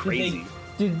 That's crazy.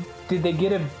 Did they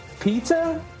get a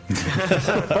pizza?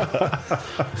 I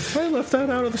left that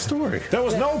out of the story. There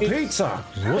was no pizza.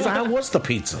 What's the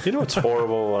pizza? You know what's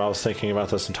horrible? What I was thinking about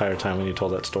this entire time when you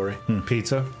told that story.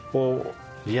 Pizza? Well,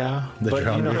 yeah, That but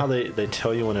you're you know hungry? how they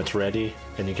tell you when it's ready,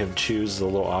 and you can choose the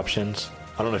little options.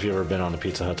 I don't know if you've ever been on the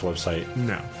Pizza Hut's website.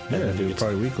 No. Yeah, And dude,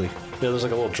 probably weekly. there's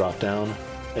like a little drop down,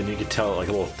 and you could tell like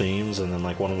little themes, and then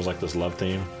like one was like this love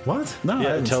theme. What? No, I Yeah, it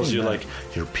haven't tells seen you that. like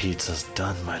your pizza's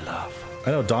done, my love.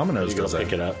 I know Domino's You go does pick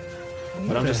that. it up.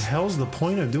 But I'm the just hell's the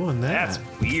point of doing that?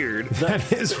 That's weird.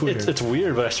 That is weird. it's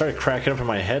weird, but I started cracking up in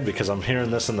my head because I'm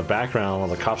hearing this in the background while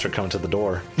the cops are coming to the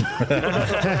door.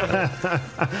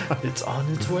 It's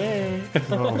on its way.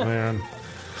 Oh, man.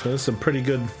 So there's some pretty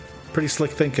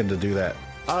slick thinking to do that.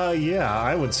 Yeah,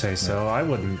 I would say so. I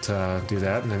wouldn't do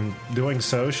that. And in doing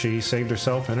so, she saved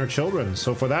herself and her children.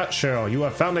 So for that, Cheryl, you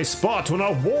have found a spot on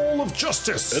our wall of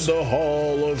justice. The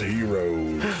Hall of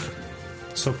Heroes.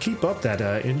 So keep up that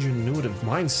ingenuitive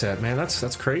mindset, man.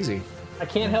 That's crazy. I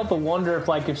can't help but wonder if,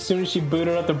 as soon as she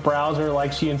booted up the browser,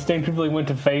 she instinctively went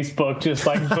to Facebook, just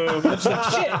boom. It's like,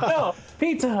 shit, no,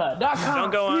 pizzahut.com.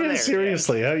 Don't go on there.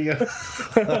 Seriously, how do you?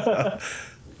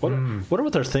 Wonder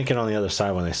what they're thinking on the other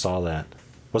side when they saw that.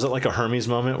 Was it like a Hermes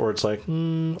moment where it's like,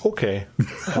 okay?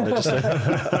 And they just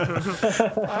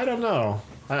I don't know.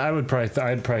 I'd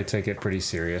probably take it pretty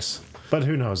serious. But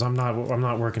who knows? I'm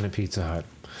not working at Pizza Hut.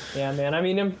 Yeah, man. I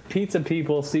mean, them pizza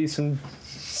people see some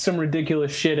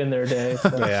ridiculous shit in their day. So.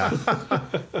 Yeah.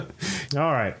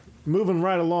 All right. Moving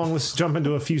right along, let's jump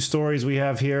into a few stories we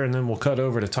have here, and then we'll cut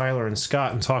over to Tyler and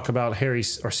Scott and talk about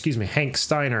Hank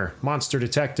Steiner, Monster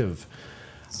Detective.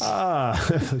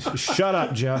 Shut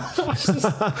up, Jeff.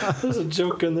 There's a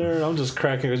joke in there. I'm just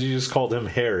cracking because you just called him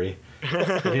Harry.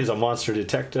 And he's a monster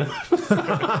detective.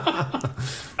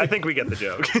 I think we get the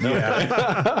joke.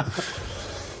 Yeah.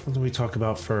 What do we talk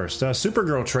about first?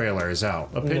 Supergirl trailer is out.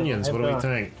 Opinions, what do we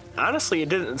think? Honestly, it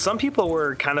didn't. Some people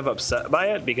were kind of upset by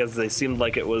it because they seemed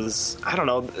like it was, I don't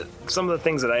know, some of the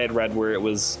things that I had read where it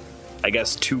was, I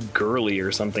guess, too girly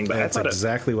or something. But That's I thought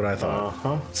exactly what I thought.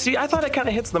 I thought it kind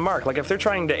of hits the mark. Like, if they're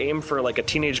trying to aim for a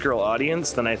teenage girl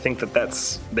audience, then I think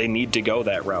they need to go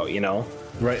that route, you know?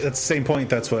 Right. That's the same point.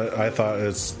 That's what I thought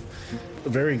is a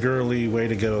very girly way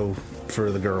to go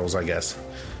for the girls, I guess.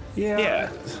 Yeah.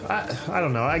 I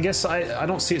don't know. I guess I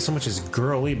don't see it so much as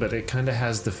girly, but it kind of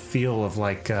has the feel of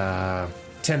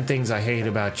 10 Things I Hate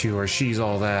About You or She's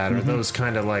All That or those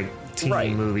kind of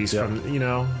teen movies from,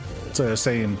 So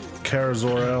saying Kara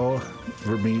Zor-El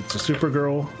meets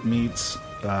Supergirl meets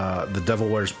The Devil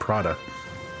Wears Prada.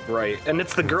 Right. And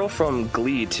it's the girl from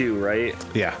Glee, too, right?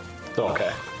 Yeah.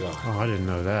 Okay. Oh, I didn't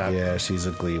know that. Yeah, she's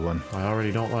a Glee one. I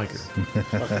already don't like her.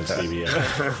 Fucking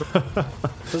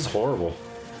CBS. This is horrible.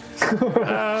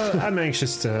 I'm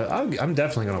anxious to. I'm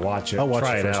definitely going to watch it. I'll watch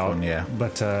try the it first out. one, yeah.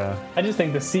 But I just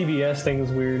think the CBS thing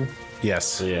is weird.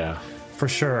 Yes. Yeah. for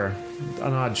sure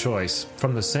an odd choice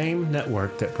from the same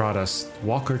network that brought us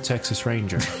Walker, Texas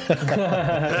Ranger.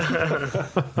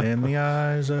 In the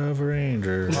eyes of a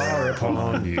ranger Are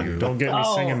upon you. Don't get me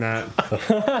singing that.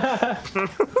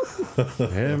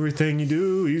 Everything you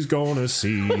do, he's gonna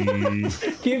see.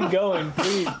 Keep going,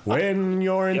 please. When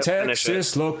you're in finish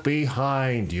Texas, look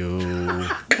behind you.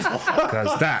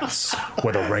 Because that's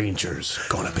where the Ranger's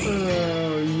gonna be.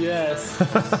 Oh, yes.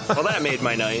 Well, that made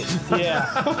my night.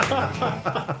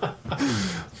 Yeah.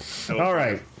 All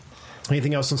right.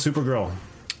 Anything else on Supergirl?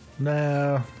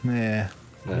 No, nah.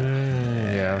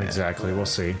 Yeah, exactly. We'll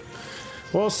see.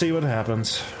 We'll see what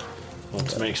happens. Well,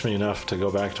 it makes me enough to go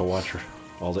back to watch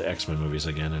all the X-Men movies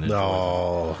again. And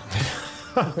No.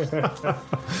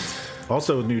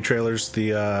 Also, new trailers.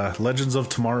 The Legends of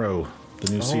Tomorrow,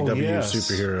 the new CW yes.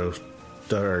 superhero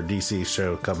or DC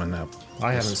show coming up.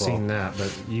 I haven't this fall. seen that,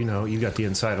 but you got the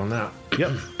insight on that.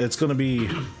 Yep, it's going to be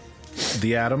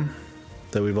the Atom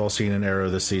that we've all seen in Arrow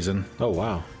this season. Oh,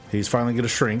 wow. He's finally going to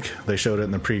shrink. They showed it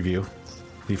in the preview.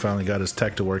 He finally got his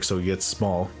tech to work so he gets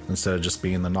small instead of just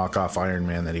being the knockoff Iron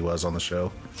Man that he was on the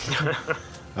show.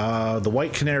 The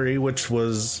White Canary, which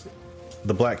was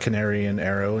the Black Canary in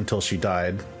Arrow until she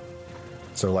died.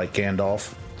 So like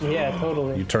Gandalf, Yeah,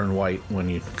 totally. you turn white when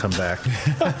you come back.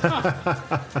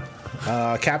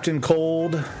 Captain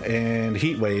Cold and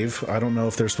Heatwave. I don't know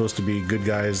if they're supposed to be good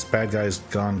guys, bad guys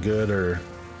gone good, or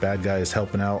bad guys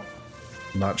helping out.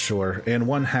 Not sure. And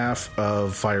one half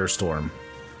of Firestorm.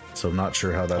 So I'm not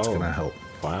sure how that's going to help.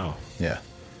 Wow. Yeah.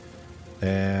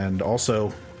 And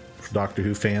also, for Doctor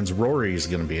Who fans, Rory's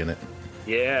going to be in it.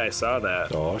 Yeah, I saw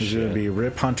that. Oh, He's going to be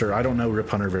Rip Hunter. I don't know Rip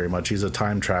Hunter very much. He's a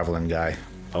time traveling guy.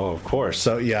 Oh, of course.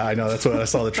 So, yeah, I know. That's what I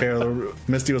saw the trailer.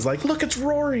 Misty was like, look, it's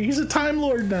Rory. He's a Time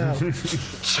Lord now.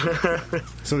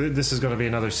 So this is going to be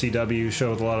another CW show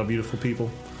with a lot of beautiful people?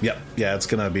 Yep. Yeah, it's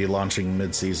going to be launching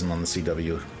mid-season on the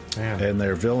CW. Man. And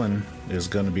their villain is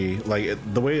going to be, like,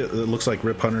 the way it looks like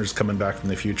Rip Hunter's coming back from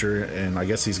the future, and I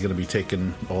guess he's going to be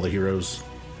taking all the heroes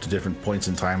to different points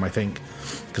in time, I think,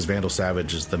 because Vandal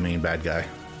Savage is the main bad guy.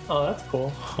 Oh, that's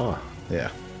cool. Huh. Yeah.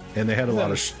 And they had a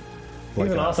lot of...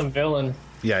 He's an awesome villain.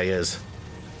 Yeah, he is.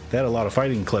 They had a lot of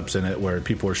fighting clips in it where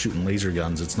people were shooting laser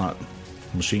guns. It's not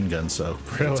machine guns, so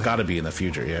Really? it's got to be in the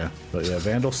future, yeah. But yeah,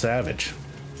 Vandal Savage.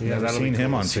 Yeah, Never that'll be seen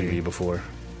him cool on to see. TV before.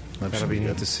 That That'll should be be neat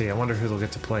good. to see. I wonder who they'll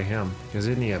get to play him. Because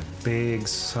isn't he a big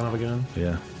son of a gun?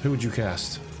 Yeah, Who would you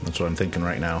cast? that's what I'm thinking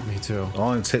right now. Me too.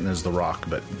 All it's hitting is The Rock,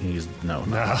 but he's no.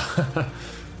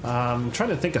 I'm trying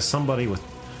to think of somebody with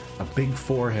a big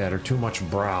forehead or too much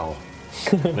brow.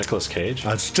 Nicolas Cage.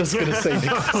 I was just gonna say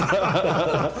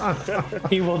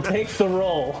He will take the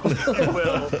role.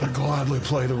 I'd gladly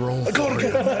play the role for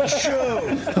you. that show.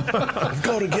 I've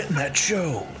got to get in that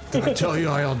show. Did I tell you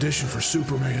I auditioned for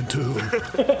Superman too?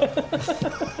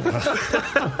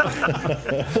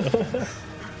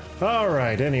 All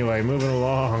right, anyway, moving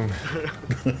along.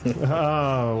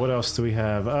 What else do we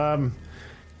have?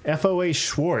 FOA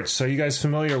Schwartz. Are you guys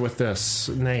familiar with this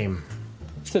name?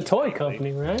 It's a toy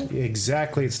company, right?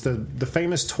 Exactly. It's the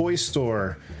famous toy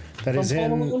store that From is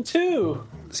Home in... Alone 2.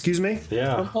 Excuse me?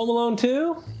 Yeah. Home Alone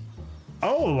 2?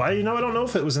 Oh, I don't know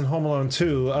if it was in Home Alone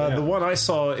 2. The one I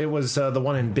saw, it was the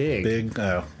one in Big.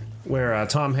 Where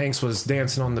Tom Hanks was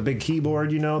dancing on the big keyboard,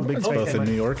 the big It's both in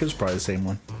New York. It's probably the same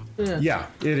one. Yeah,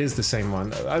 it is the same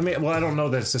one. I mean, well, I don't know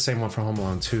that it's the same one for Home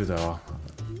Alone 2, though.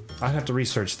 I'd have to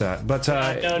research that. But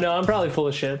No, I'm probably full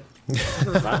of shit.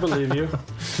 I believe you.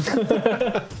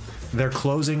 they're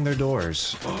closing their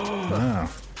doors. Wow.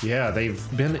 Yeah, they've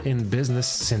been in business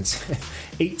since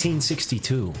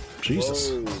 1862.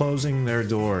 Jesus. Closing their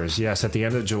doors, yes, at the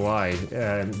end of July,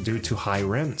 due to high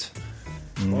rent.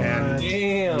 And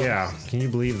Damn. yeah, can you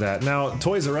believe that? Now,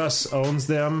 Toys R Us owns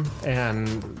them,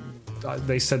 and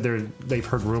they said they've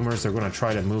heard rumors they're going to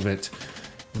try to move it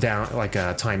down like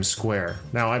Times Square.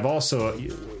 Now, I've also,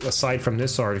 aside from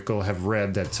this article, have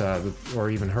read that or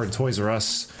even heard Toys R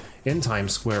Us in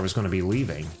Times Square was going to be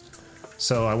leaving.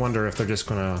 So I wonder if they're just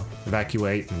going to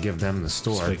evacuate and give them the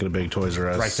store. Just making a big Toys R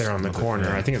Us. Right there on the corner.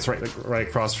 Yeah. I think it's right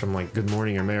across from like Good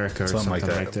Morning America or something like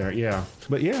that. right there. Yeah.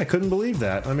 But yeah, I couldn't believe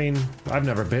that. I mean, I've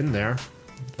never been there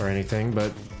or anything,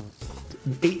 but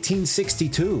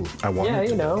 1862. I wanted Yeah, to.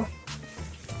 you know.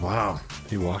 Wow.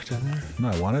 You walked in there? No,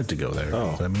 I wanted to go there. Oh.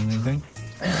 Does that mean anything?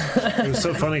 It was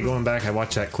so funny going back. I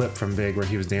watched that clip from Big where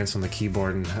he was dancing on the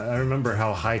keyboard, and I remember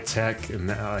how high tech and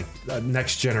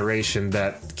next generation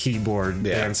that keyboard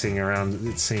dancing around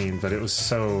it seemed, but it was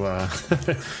so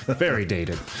very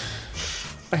dated.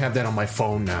 I have that on my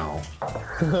phone now.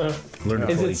 Learn to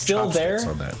Is play it still chopsticks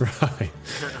there? on that.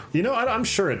 Right. I'm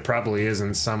sure it probably is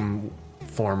in some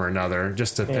form or another,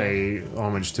 just to pay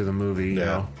homage to the movie. You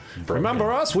know, Broken.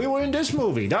 remember us? We were in this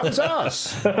movie. That was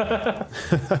us.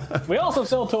 We also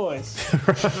sell toys.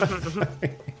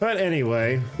 But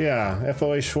anyway, yeah,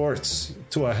 FOA Schwartz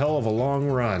to a hell of a long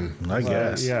run. I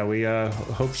guess. Yeah, we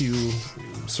hope you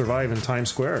survive in Times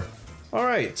Square. All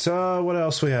right, what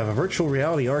else we have? A virtual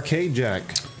reality arcade, Jack.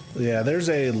 Yeah, there's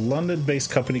a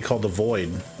London-based company called The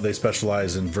Void. They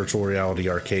specialize in virtual reality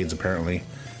arcades, apparently.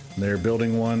 They're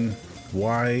building one.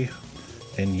 Why?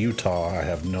 In Utah, I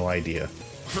have no idea.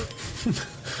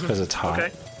 Because it's hot.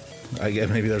 Okay. I guess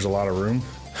maybe there's a lot of room.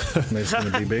 Maybe it's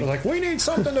going to be big. They're like, we need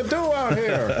something to do out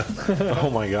here. Oh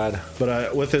my god.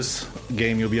 But with this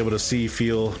game, you'll be able to see,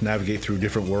 feel, navigate through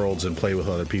different worlds and play with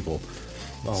other people.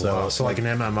 Oh, wow. So like an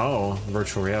MMO,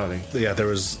 virtual reality. Yeah,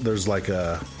 there's like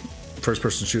a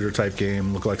first-person shooter type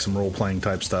game, look like some role-playing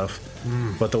type stuff.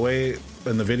 But the way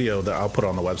in the video that I'll put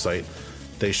on the website,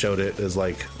 they showed it as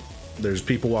like there's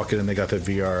people walking in, they got their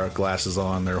VR glasses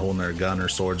on, they're holding their gun or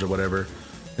swords or whatever.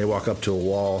 They walk up to a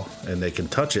wall and they can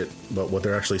touch it, but what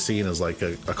they're actually seeing is like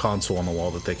a console on the wall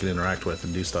that they can interact with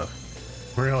and do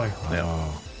stuff. Really?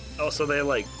 Yeah. Oh, so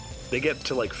they get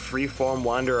to like freeform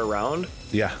wander around?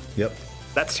 Yeah. Yep.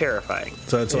 That's terrifying.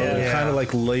 So it's kind of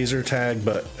like laser tag,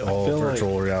 but all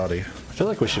virtual reality. I feel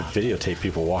like we should videotape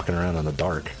people walking around in the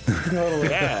dark.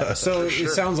 Yeah. So it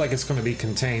sounds like it's going to be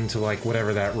contained to like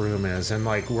whatever that room is, and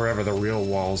like wherever the real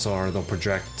walls are, they'll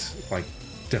project like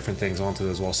different things onto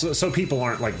those walls, so people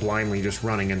aren't like blindly just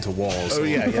running into walls. Oh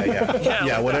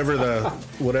yeah. Whatever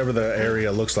the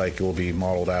area looks like, it will be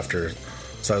modeled after.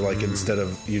 So like instead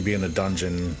of you'd be in a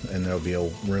dungeon and there'll be a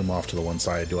room off to the one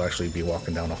side, you'll actually be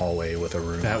walking down a hallway with a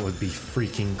room. That would be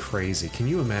freaking crazy. Can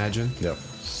you imagine? Yep.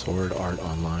 Sword Art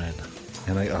Online.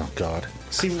 And oh god.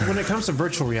 See, when it comes to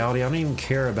virtual reality, I don't even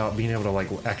care about being able to like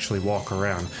actually walk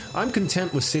around. I'm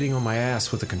content with sitting on my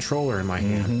ass with a controller in my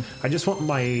hand. I just want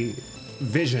my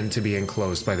vision to be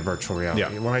enclosed by the virtual reality.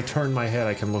 Yeah. When I turn my head,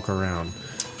 I can look around.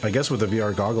 I guess with the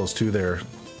VR goggles too, they're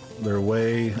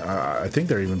way. I think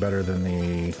they're even better than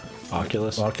the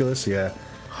Oculus, yeah.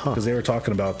 Because they were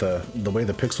talking about the way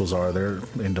the pixels are. They're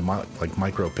into like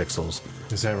micro pixels.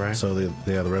 Is that right? So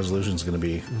the resolution is going to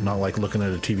be not like looking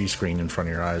at a TV screen in front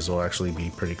of your eyes. It'll actually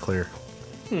be pretty clear.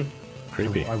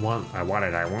 Creepy. I want it.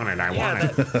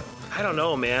 I don't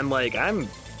know, man. Like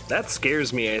that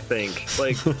scares me, I think.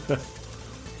 Like,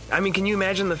 I mean, can you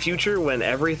imagine the future when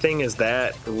everything is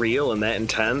that real and that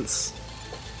intense?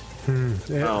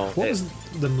 Yeah. What was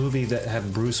the movie that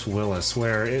had Bruce Willis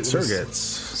where it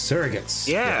Surrogates.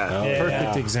 Yeah.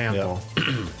 Perfect example.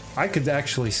 I could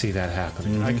actually see that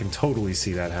happening. I can totally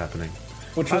see that happening.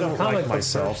 Which I don't like book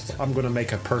myself. first. I'm going to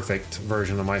make a perfect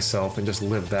version of myself and just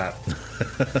live that.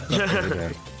 every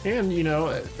day. And you know,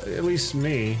 at least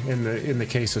me in the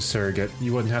case of Surrogate,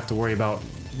 you wouldn't have to worry about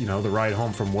the ride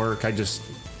home from work. I just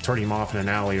turn him off in an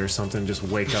alley or something. Just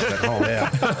wake up at home.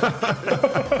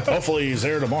 Hopefully he's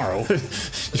there tomorrow.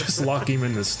 Just lock him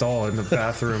in the stall in the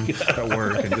bathroom at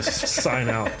work and just sign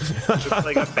out. Just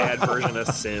like a bad version of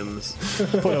Sims.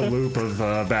 Put a loop of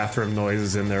bathroom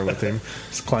noises in there with him.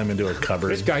 Just climb into a cupboard.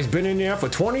 This guy's been in there for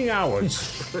 20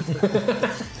 hours.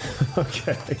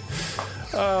 Okay.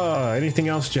 Anything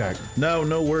else, Jack?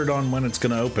 No word on when it's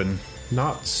going to open.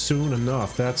 Not soon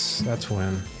enough. That's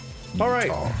when. All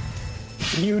right.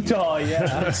 Utah,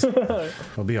 yeah.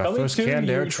 It'll be our Coming first to canned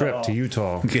air Utah. trip to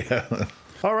Utah. Yeah.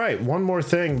 All right, one more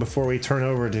thing before we turn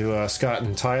over to Scott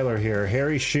and Tyler here.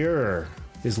 Harry Shearer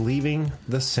is leaving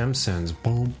The Simpsons.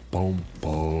 Boom, boom,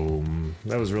 boom.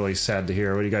 That was really sad to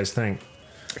hear. What do you guys think?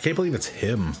 I can't believe it's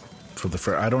him for the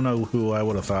first. I don't know who I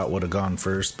would have thought would have gone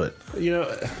first, but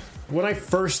When I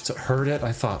first heard it,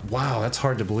 I thought, wow, that's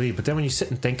hard to believe. But then when you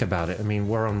sit and think about it, I mean,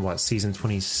 we're on season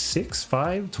 26,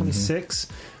 26?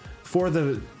 For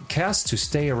the cast to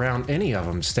stay around, any of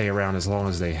them stay around as long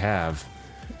as they have,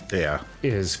 yeah,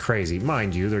 is crazy.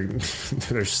 Mind you,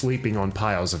 they're sleeping on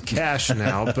piles of cash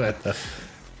now, but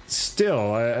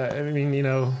still, I mean,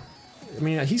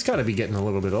 he's got to be getting a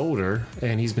little bit older,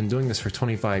 and he's been doing this for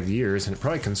 25 years, and it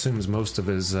probably consumes most of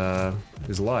his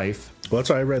life. Well, that's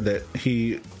why I read that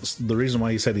the reason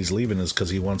why he said he's leaving is because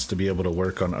he wants to be able to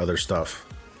work on other stuff.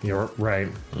 You're right.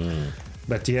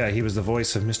 But yeah, he was the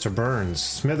voice of Mr. Burns,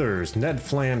 Smithers, Ned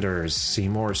Flanders,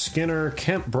 Seymour Skinner,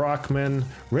 Kent Brockman,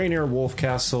 Rainier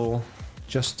Wolfcastle,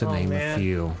 just to name a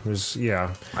few.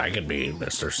 I could be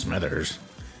Mr. Smithers.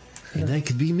 And I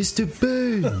could be Mr.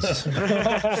 Burns.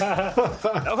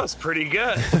 That was pretty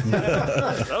good.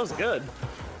 That was good.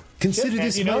 Consider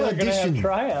this You my know they're going to have audition.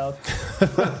 tryouts.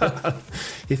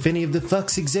 If any of the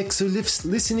Fox execs are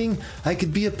listening, I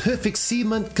could be a perfect C.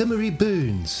 Montgomery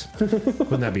Burns.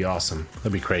 Wouldn't that be awesome?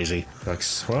 That'd be crazy. Like,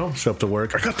 well, Show up to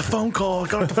work. I got the phone call.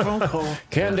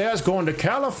 Candace's going to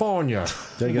California.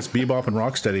 Yeah, I guess Bebop and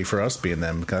Rocksteady for us being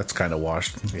them. That's kind of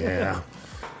washed. Yeah.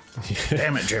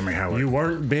 Damn it, Jeremy Howard. You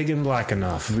weren't big and black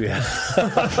enough. Yeah.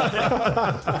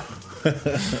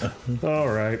 All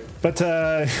right. But,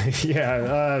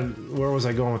 where was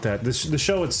I going with that? The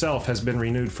show itself has been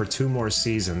renewed for 2 more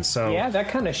seasons. So Yeah, that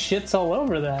kind of shits all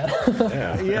over that.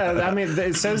 yeah, I mean,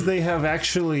 it says they have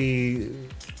actually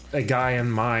a guy in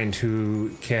mind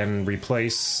who can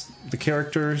replace the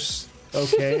characters.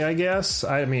 Okay, I guess.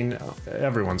 I mean,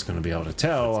 everyone's going to be able to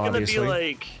tell, It's gonna obviously. be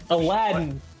like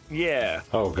Aladdin. yeah,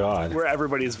 Oh God. where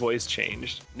everybody's voice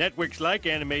changed. Networks like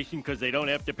animation because they don't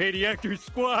have to pay the actors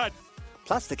squat.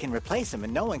 Plus, they can replace him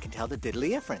and no one can tell the diddly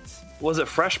difference. Was it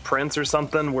Fresh Prince or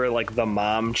something where like the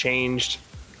mom changed?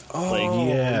 Oh,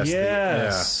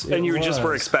 yes. And you it just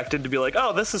were was. expected to be like,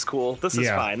 oh, this is cool. This is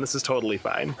Yeah. fine. This is totally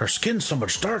fine. Her skin's so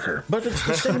much darker, but it's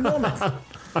the same woman.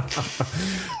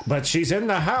 But she's in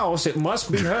the house. It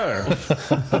must be her.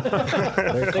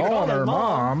 They're calling her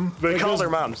mom. They call their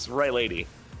moms right lady.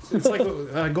 It's like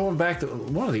going back to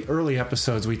one of the early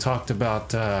episodes, we talked about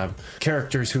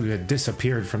characters who had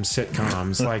disappeared from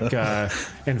sitcoms, like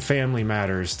in Family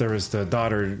Matters. There was the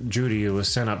daughter, Judy, who was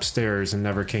sent upstairs and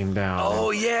never came down.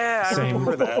 Oh, yeah. I Same.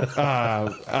 remember that.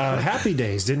 Happy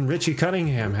Days. Didn't Richie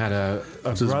Cunningham had a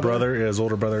It's his brother, his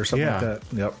older brher, or something Yeah. like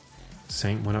that. Yep.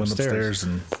 Saint went Went upstairs.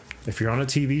 and If you're on a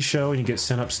TV show and you get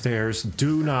sent upstairs,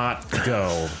 do not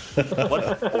go.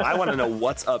 I want to know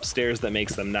what's upstairs that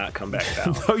makes them not come back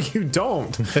down. No, you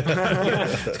don't.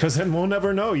 Because then we'll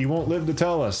never know. You won't live to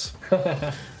tell us.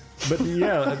 But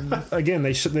yeah, again,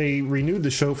 they renewed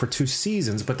the show for 2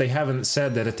 seasons, but they haven't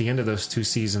said that at the end of those 2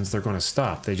 seasons they're going to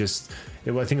stop. I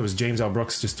think it was James L.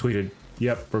 Brooks just tweeted,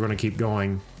 "Yep, we're going to keep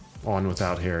going on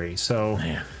without Harry." So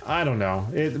I don't know.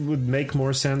 It would make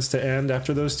more sense to end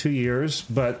after those 2 years,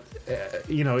 but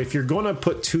if you're going to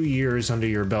put 2 years under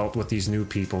your belt with these new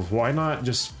people, why not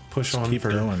just push on keep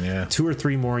for going, yeah. 2 or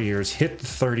 3 more years, hit the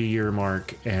 30-year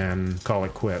mark, and call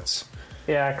it quits?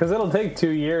 Yeah, because it'll take 2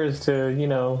 years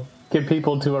to, get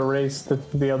people to erase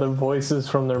the other voices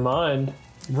from their mind.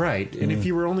 Right. And if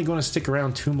you were only going to stick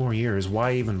around 2 more years,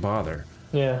 why even bother?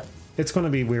 Yeah. It's going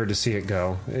to be weird to see it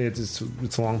go. It's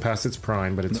long past its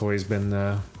prime, but it's always been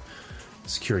the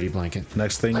security blanket.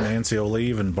 next thing, Nancy will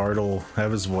leave and Bart will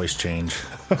have his voice change.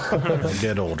 He'll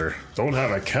get older. Don't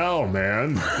have a cow,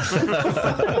 man.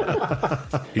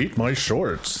 Eat my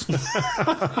shorts.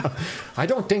 I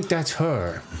don't think that's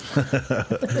her.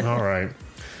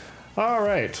 All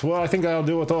right. Well, I think that'll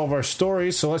do with all of our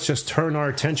stories. So let's just turn our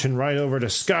attention right over to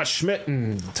Scott Schmidt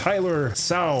and Tyler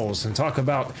Sowles and talk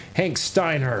about Hank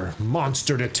Steiner,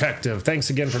 Monster Detective. Thanks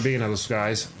again for being with us,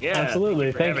 guys. Yeah,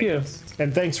 Absolutely. Thank you.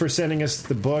 And thanks for sending us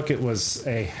the book. It was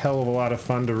a hell of a lot of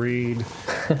fun to read.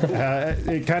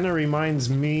 It kind of reminds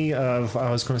me of,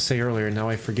 I was going to say earlier, now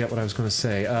I forget what I was going to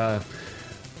say.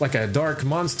 Like a Dark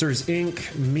Monsters,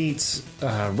 Inc. meets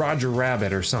Roger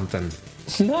Rabbit or something.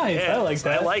 Nice. Yeah, I like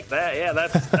that. I like that. Yeah,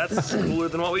 that's cooler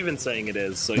than what we've been saying it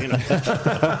is. So,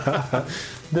 The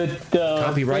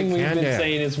Copyright thing we've been Candace.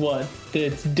 saying is what?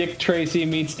 It's Dick Tracy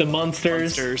meets the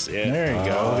Monsters. Monsters, yeah. There you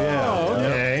go. Yeah. Oh,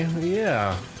 okay.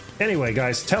 Yeah. Anyway,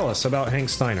 guys, tell us about Hank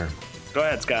Steiner. Go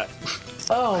ahead, Scott.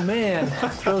 Oh, man.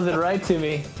 Throws it right to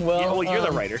me. Well, You're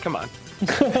the writer. Come on.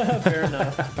 Fair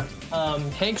enough.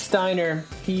 Hank Steiner,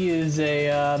 he is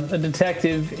a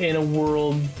detective in a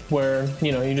world where,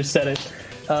 you just said it,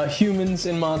 humans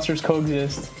and monsters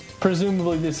coexist.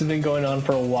 Presumably this has been going on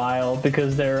for a while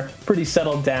because they're pretty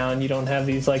settled down. You don't have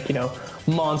these,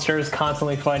 monsters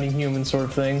constantly fighting humans sort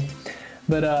of thing.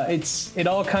 But it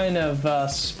all kind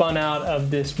of spun out of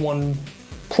this one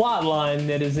plot line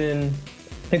that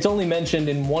it's only mentioned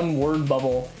in one word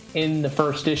bubble in the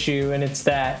first issue, and it's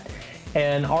that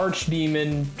an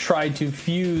archdemon tried to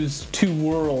fuse 2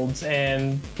 worlds,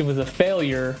 and it was a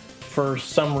failure for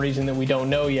some reason that we don't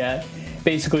know yet.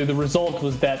 Basically, the result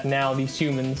was that now these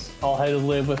humans all had to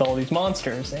live with all these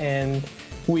monsters, and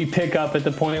we pick up at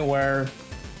the point where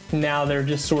now they're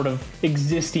just sort of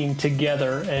existing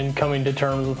together and coming to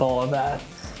terms with all of that.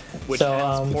 Which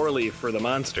ends poorly for the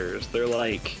monsters. They're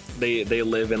they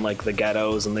live in the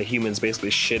ghettos, and the humans basically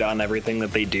shit on everything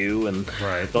that they do, and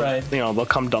they'll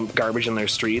come dump garbage in their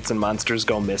streets, and monsters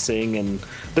go missing, and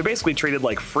they're basically treated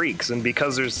like freaks. And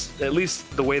because there's, at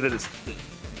least the way that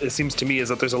it seems to me, is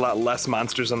that there's a lot less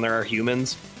monsters than there are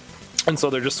humans, and so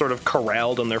they're just sort of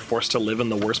corralled and they're forced to live in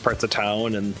the worst parts of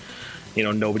town, and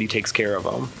nobody takes care of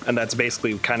them. And that's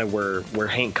basically kind of where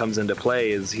Hank comes into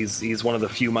play. Is he's one of the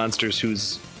few monsters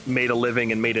who's made a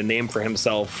living and made a name for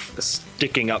himself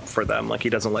sticking up for them. Like, he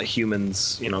doesn't let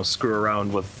humans, screw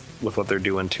around with what they're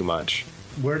doing too much.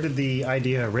 Where did the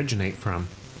idea originate from?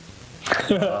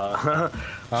 I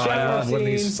love when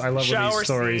these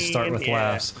stories start with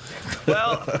laughs.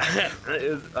 Well,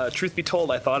 truth be told,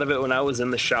 I thought of it when I was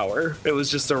in the shower. It was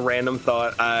just a random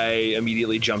thought. I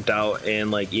immediately jumped out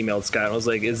and emailed Scott. I was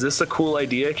like, "Is this a cool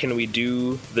idea? Can we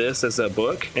do this as a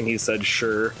book?" And he said,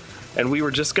 "Sure." And we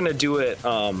were just gonna do it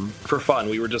for fun.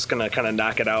 We were just gonna kind of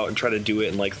knock it out and try to do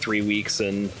it in 3 weeks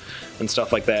and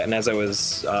stuff like that. And as I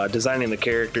was designing the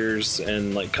characters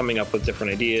and coming up with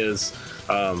different ideas,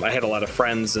 I had a lot of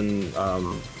friends and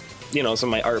some of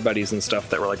my art buddies and stuff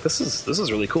that were like, "This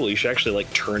is really cool. You should actually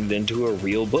turn it into a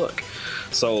real book."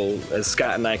 So as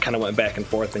Scott and I kind of went back and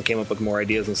forth and came up with more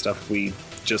ideas and stuff, it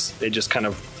just kind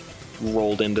of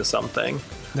rolled into something.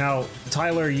 Now,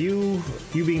 Tyler, you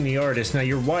being the artist, now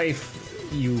your wife,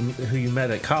 who you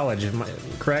met at college,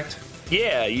 correct?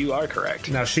 Yeah, you are correct.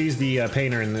 Now, she's the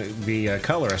painter and the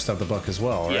colorist of the book as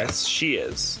well, right? Yes, she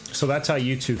is. So that's how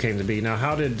you two came to be. Now,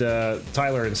 how did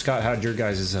Tyler and Scott, how did your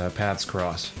guys' paths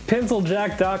cross?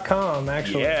 Penciljack.com,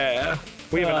 actually. Yeah.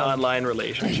 We have an online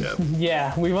relationship.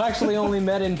 Yeah, we've actually only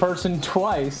met in person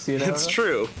twice, It's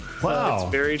true. Wow.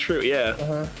 It's very true, yeah.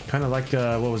 Uh-huh. Kind of like,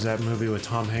 what was that movie with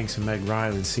Tom Hanks and Meg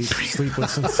Ryan,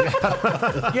 Sleepless in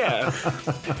Seattle? Yeah.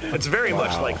 It's very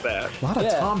much like that. A lot of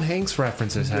Tom Hanks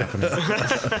references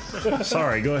happening.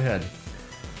 Sorry, go ahead.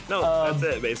 No, that's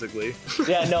it, basically.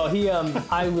 Yeah, no,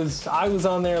 I was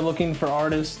on there looking for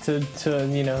artists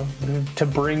to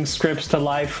bring scripts to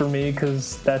life for me,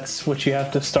 because that's what you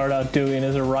have to start out doing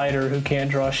as a writer who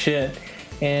can't draw shit.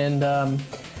 And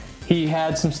he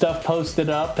had some stuff posted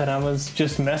up, and I was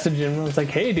just messaging him. I was like,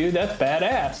 "Hey, dude, that's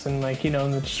badass." And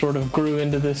and it sort of grew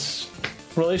into this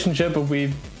relationship of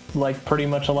we like pretty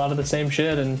much a lot of the same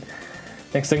shit. And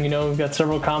next thing you know, we've got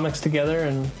several comics together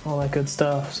and all that good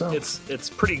stuff. So it's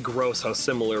pretty gross how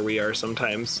similar we are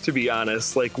sometimes, to be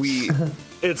honest.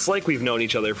 It's like we've known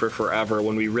each other for forever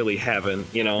when we really haven't,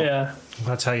 Yeah.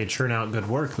 That's how you churn out good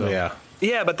work, though. Yeah.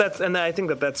 Yeah, but I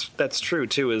think that's true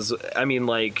too.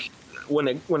 When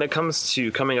it comes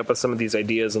to coming up with some of these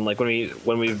ideas, and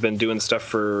when we've been doing stuff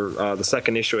for the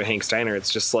second issue of Hank Steiner,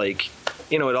 it's just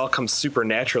it all comes super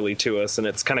naturally to us, and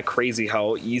it's kind of crazy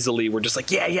how easily we're just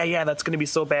like, yeah, that's going to be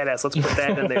so badass. Let's put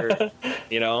that in there,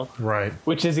 Right.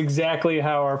 Which is exactly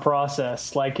how our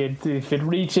process, if it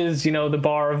reaches, the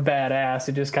bar of badass,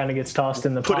 it just kind of gets tossed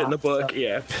in the pot. Put it in the book,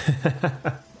 yeah.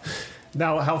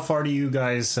 Now, how far do you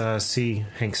guys see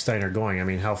Hank Steiner going? I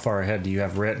mean, how far ahead do you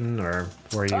have written, or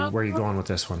where are you going with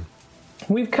this one?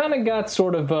 We've kind of got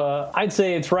sort of I'd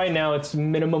say it's right now it's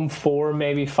minimum 4,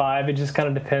 maybe 5. It just kind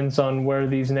of depends on where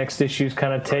these next issues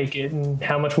kind of take it and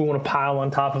how much we want to pile on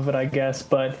top of it, I guess.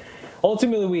 But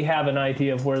ultimately, we have an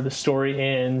idea of where the story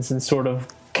ends and sort of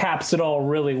caps it all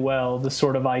really well, the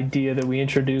sort of idea that we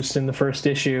introduced in the first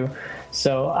issue.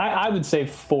 So I would say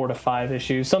 4 to 5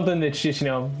 issues, something that's just,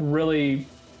 really,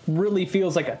 really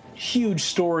feels like a huge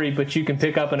story, but you can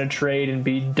pick up in a trade and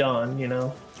be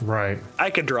done, Right.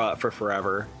 I could draw it for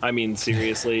forever. I mean,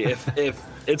 seriously, if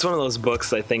it's one of those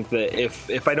books, I think that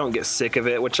if I don't get sick of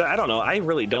it, which I don't know, I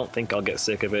really don't think I'll get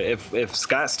sick of it. If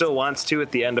Scott still wants to,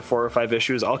 at the end of 4 or 5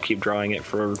 issues, I'll keep drawing it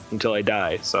until I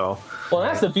die. So. Well,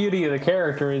 that's the beauty of the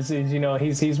character is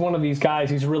he's one of these guys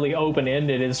who's really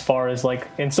open-ended as far as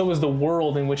and so is the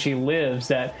world in which he lives,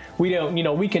 that we don't,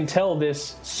 we can tell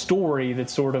this story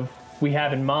that sort of we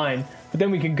have in mind, but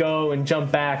then we can go and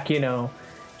jump back,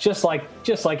 just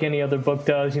like any other book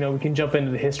does, we can jump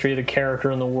into the history of the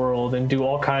character and the world and do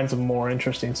all kinds of more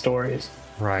interesting stories.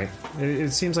 Right.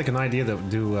 It seems like an idea that would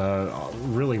do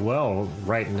really well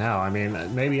right now. I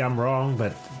mean, maybe I'm wrong,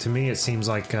 but to me it seems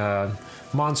like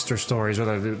monster stories,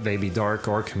 whether they be dark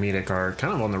or comedic, are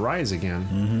kind of on the rise again.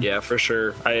 Mm-hmm. Yeah, for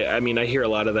sure. I mean, I hear a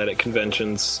lot of that at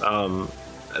conventions.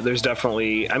 There's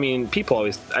definitely, people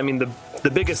always,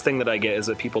 the biggest thing that I get is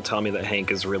that people tell me that Hank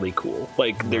is really cool.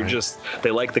 They're just,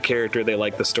 they like the character, they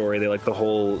like the story, they like the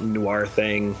whole noir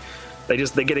thing. They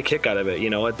get a kick out of it.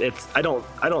 It's I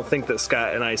don't think that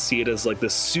Scott and I see it as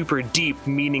this super deep,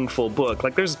 meaningful book.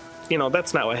 There's,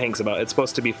 that's not what Hank's about. It's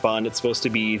supposed to be fun. It's supposed to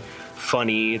be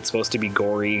funny. It's supposed to be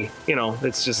gory.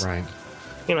 It's just, right.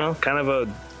 Kind of a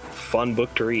fun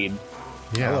book to read.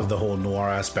 Yeah. I love the whole noir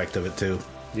aspect of it too.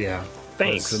 Yeah.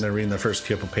 Thanks. And they're reading the first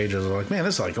couple pages. I'm like, man,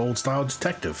 this is like old style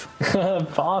detective.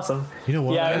 Awesome. You know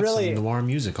what? Yeah, That's really. Noir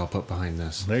music I'll put behind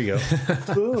this. There you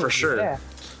go. Ooh, for sure. Yeah.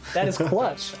 That is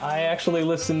clutch. I actually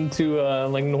listened to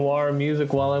like noir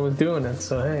music while I was doing it,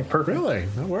 so hey, perfect. Really?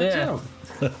 That works out.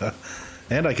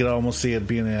 And I could almost see it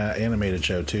being an animated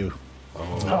show too.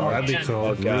 Oh, that'd be cool.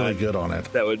 Oh, really good on it.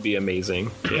 That would be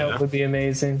amazing. Yeah. That would be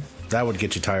amazing. That would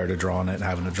get you tired of drawing it and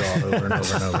having to draw it over and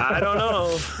over and over. I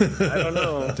don't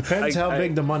know. Depends how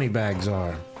big the money bags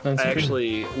are.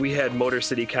 Actually, we had Motor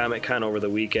City Comic Con over the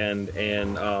weekend,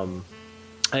 and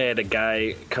I had a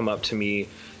guy come up to me,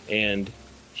 and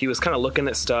he was kind of looking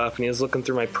at stuff, and he was looking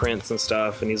through my prints and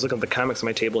stuff, and he's looking at the comics on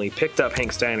my table, and he picked up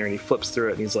Hank Steiner, and he flips through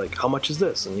it, and he's like, how much is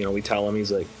this? And, we tell him,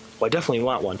 he's like, well, I definitely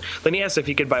want one. Then he asked if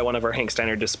he could buy one of our Hank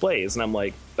Steiner displays, and I'm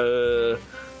like, you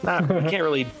can't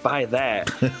really buy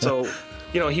that. So,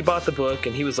 he bought the book,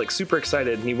 and he was, like, super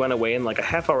excited, and he went away, and, like, a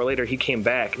half hour later, he came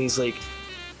back, and he's like,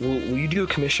 will you do a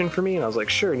commission for me? And I was like,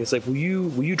 sure. And he's like, will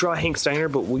you draw Hank Steiner,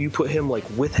 but will you put him, like,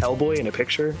 with Hellboy in a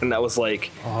picture? And that was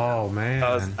like, oh man,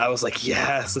 I was like,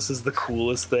 yes, this is the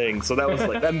coolest thing. So that was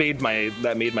like, that made my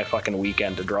fucking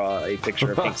weekend to draw a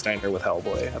picture of Hank Steiner with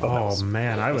Hellboy.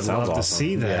 I would love to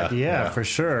see that. Yeah, for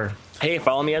sure. Hey,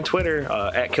 follow me on Twitter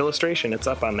at Killustration. It's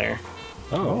up on there.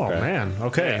 Oh okay. Man,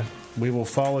 okay. Yeah. We will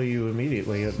follow you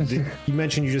immediately. You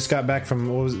mentioned you just got back from,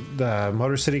 what was it, the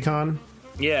Motor City Con?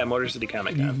 Yeah, Motor City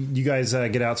Comic Con. You guys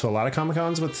get out to a lot of Comic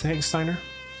Cons with Hank Steiner?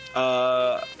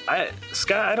 Scott,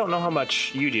 I don't know how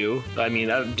much you do. I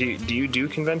mean, do you do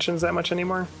conventions that much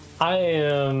anymore? I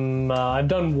am. I've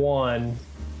done one,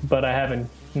 but I haven't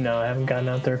gotten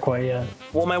out there quite yet.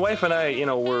 Well, my wife and I,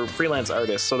 we're freelance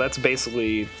artists, so that's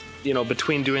basically,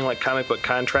 between doing like comic book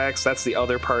contracts, that's the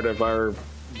other part of our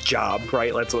job,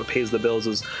 right? That's what pays the bills,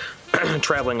 is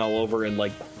traveling all over and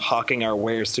like hawking our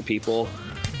wares to people.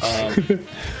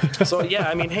 So yeah,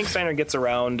 I mean, Hank Steiner gets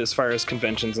around as far as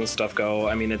conventions and stuff go.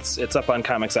 I mean, it's up on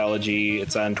Comixology,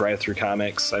 it's on Drive-Thru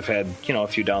Comics. I've had a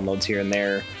few downloads here and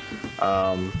there,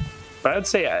 but I'd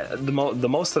say the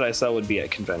most that I sell would be at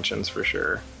conventions for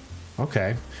sure.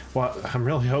 Okay, well, I'm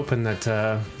really hoping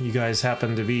that you guys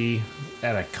happen to be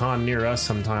at a con near us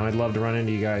sometime. I'd love to run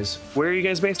into you guys. Where are you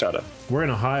guys based out of? We're in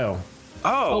Ohio.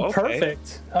 Oh, okay.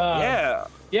 Perfect.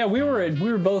 Yeah, we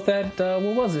were both at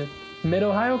what was it?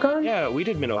 Mid-Ohio Con? Yeah, we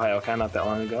did Mid-Ohio Con not that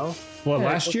long ago.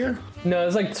 Last year? No, it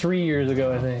was like 3 years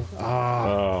ago, I think.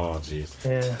 Oh, jeez.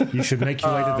 Yeah. You should make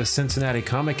your way to the Cincinnati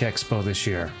Comic Expo this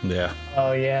year. Yeah.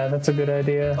 Oh, yeah, that's a good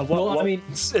idea. I mean,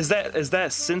 is that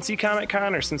Cincy Comic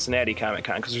Con or Cincinnati Comic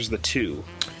Con? Because there's the two.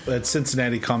 It's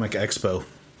Cincinnati Comic Expo.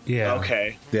 Yeah.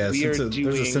 Okay. Yeah, there's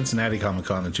a Cincinnati Comic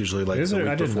Con that's usually like the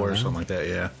week before or something like that,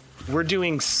 yeah. We're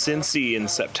doing Cincy in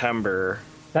September.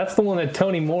 That's the one that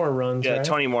Tony Moore runs, Yeah, right?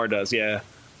 Tony Moore does, yeah.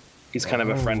 He's kind of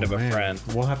a friend of a friend.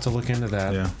 We'll have to look into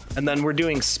that. Yeah. And then we're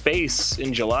doing Space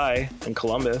in July in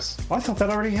Columbus. Oh, I thought that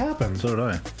already happened. So did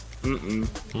I.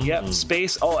 Yep,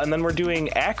 Space. Oh, and then we're doing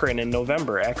Akron in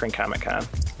November, Akron Comic Con.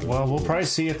 Well, we'll probably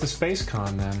see you at the Space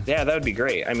Con then. Yeah, that would be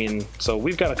great. I mean, so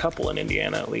we've got a couple in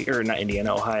Indiana, or not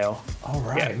Indiana, Ohio. All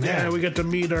right. Yeah, we get to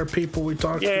meet our people we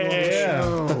talked to on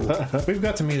the show. We've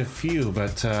got to meet a few,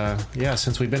 but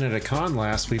since we've been at a con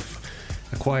last, we've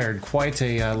acquired quite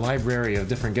a library of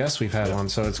different guests we've had on,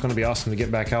 so it's going to be awesome to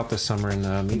get back out this summer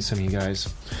and meet some of you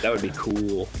guys. That would be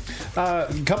cool.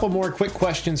 A couple more quick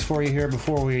questions for you here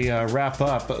before we wrap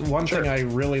up. One thing I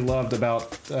really loved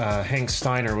about Hank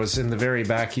Steiner was in the very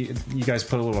back, you guys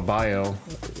put a little bio,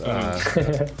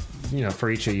 for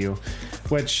each of you,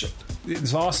 which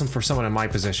is awesome for someone in my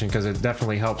position because it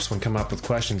definitely helps when come up with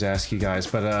questions to ask you guys.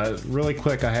 But really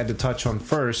quick, I had to touch on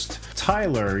first.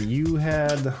 Tyler, you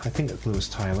had, I think it was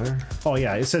Tyler. Oh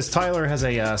yeah, it says Tyler has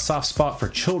a soft spot for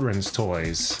children's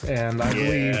toys, and I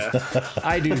believe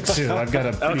I do too. I've got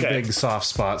a pretty big soft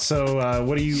spot. So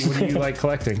what do you like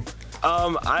collecting?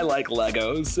 I like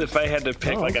Legos. If I had to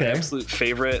pick an absolute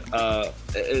favorite,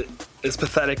 as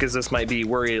pathetic as this might be,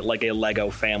 we're like a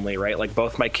Lego family, right? Like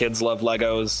both my kids love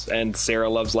Legos, and Sarah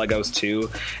loves Legos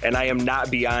too. And I am not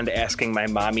beyond asking my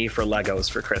mommy for Legos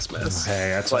for Christmas. Hey,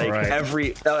 that's like all right.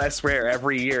 I swear,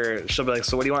 every year she'll be like,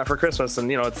 "So what do you want for Christmas?"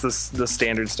 And it's the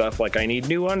standard stuff like, "I need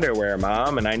new underwear,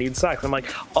 Mom, and I need socks." I'm like,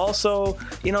 also,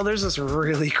 there's this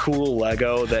really cool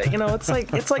Lego that it's like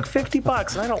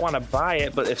 $50, and I don't want to buy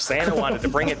it, but if Santa wanted to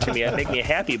bring it to me, I'd make me a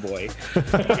happy boy.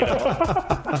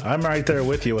 I'm right there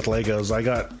with you with Legos. I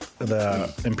got the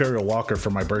Imperial Walker for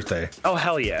my birthday. Oh,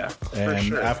 hell yeah.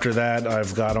 And after that,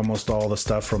 I've got almost all the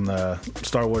stuff from the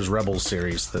Star Wars Rebels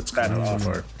series that's coming out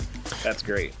for. That's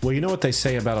great. Well, you know what they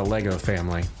say about a Lego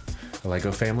family? A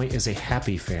Lego family is a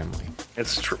happy family.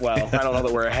 It's true. Well, I don't know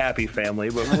that we're a happy family,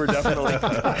 but we're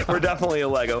definitely a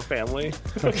Lego family.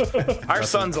 Our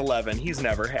son's 11. He's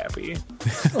never happy.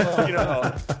 You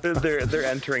know, they're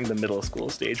entering the middle school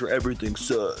stage where everything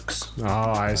sucks. Oh,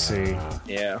 I see.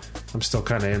 Yeah. I'm still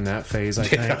kind of in that phase, I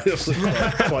think.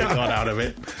 Quite gone out of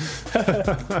it.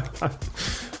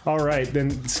 All right,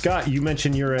 then, Scott, you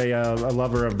mentioned you're a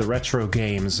lover of the retro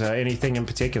games. Anything in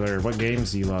particular? What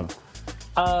games do you love?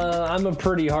 I'm a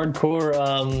pretty hardcore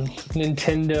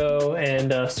Nintendo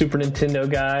and Super Nintendo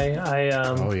guy.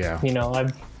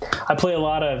 I play a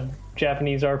lot of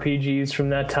Japanese RPGs from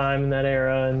that time and that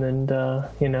era, and then the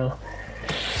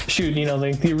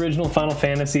original Final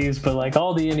Fantasies, but like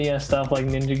all the NES stuff like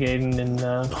Ninja Gaiden and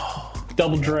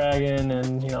Double Dragon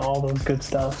and all those good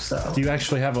stuff. So, do you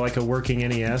actually have like a working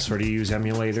NES, or do you use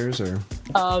emulators, or?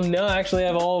 No, I actually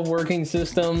have all working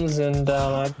systems, and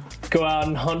I go out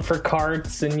and hunt for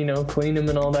carts and clean them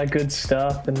and all that good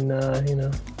stuff, and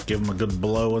give them a good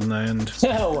blow in the end.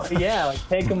 Oh yeah, like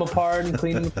take them apart and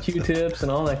clean them with Q-tips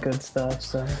and all that good stuff.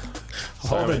 So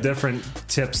all the different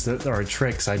tips or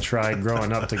tricks I tried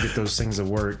growing up to get those things to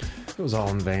work, it was all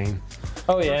in vain.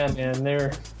 Oh yeah, man,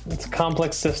 it's a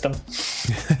complex system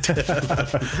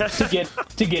to get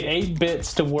 8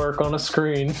 bits to work on a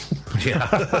screen. Yeah.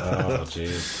 Oh,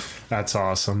 jeez. That's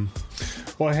awesome.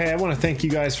 Well, hey, I want to thank you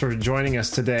guys for joining us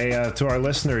today. To our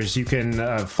listeners, you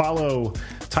can follow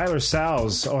Tyler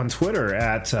Salz on Twitter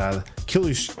at can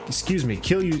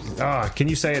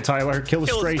you say it, Tyler?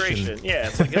 Killustration. Yeah,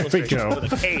 it's like illustration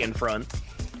with a K in front.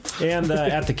 And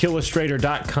at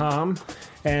thekillustrator.com.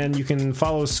 And you can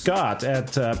follow Scott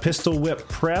at Pistol Whip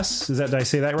Press. Did I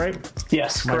say that right?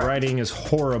 Yes, My correct. writing is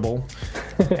horrible.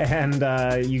 And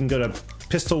you can go to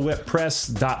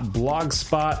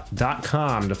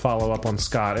pistolwhippress.blogspot.com to follow up on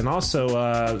Scott. And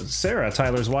also, Sarah,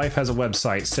 Tyler's wife, has a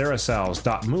website,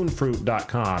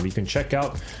 sarahsalz.moonfruit.com. You can check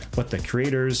out what the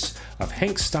creators of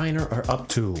Hank Steiner are up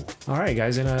to. All right,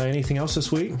 guys, anything else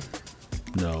this week?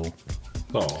 No.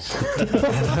 Oh.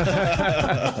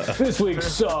 This week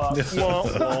sucks.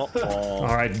 All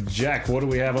right, Jack, what do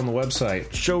we have on the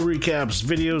website? Show recaps,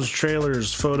 videos,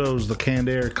 trailers, photos, the Canned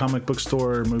Air comic book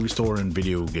store, movie store, and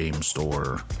video game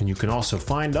store. And you can also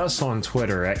find us on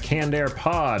Twitter at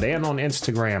CannedAirPod and on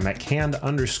Instagram at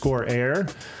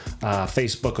Canned_Air.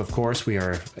 Facebook, of course, we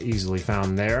are easily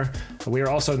found there. We are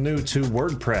also new to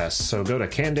WordPress, so go to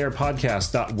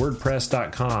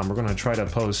cannedairpodcast.wordpress.com. We're going to try to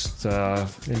post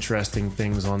interesting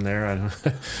things on there.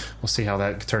 We'll see how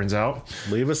that turns out.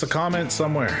 Leave us a comment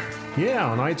somewhere. Yeah,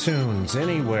 on iTunes,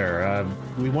 anywhere.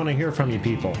 We want to hear from you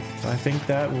people. I think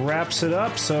that wraps it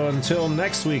up. So until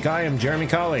next week, I am Jeremy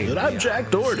Colley. And I'm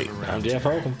Jack Doherty. I'm Jeff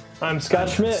Holcomb. I'm Scott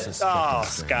Schmidt. Oh,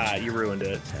 Scott, you ruined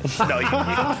it. No,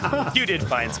 you did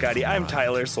fine, Scotty. I'm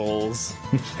Tyler Souls.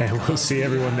 And we'll see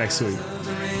everyone next week.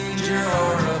 The ranger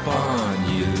are upon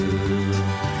you.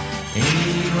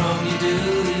 Any wrong you do,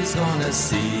 he's gonna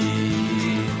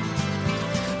see.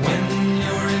 When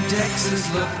you're in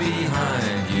Texas, look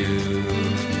behind you,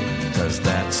 'cause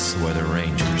that's where the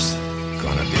ranger's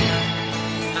gonna be.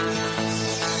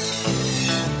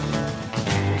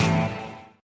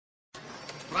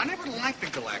 I never liked the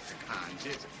Galacticons.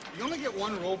 You only get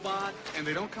one robot, and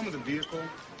they don't come with a vehicle.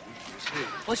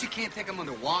 Plus, you can't take them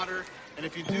underwater, and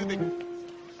if you do, they...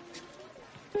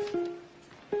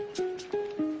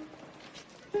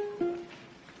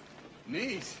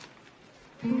 Neat.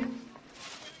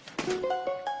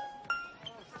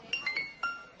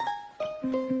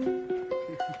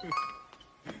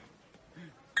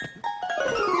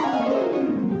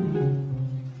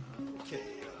 Okay,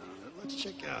 let's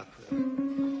check out the...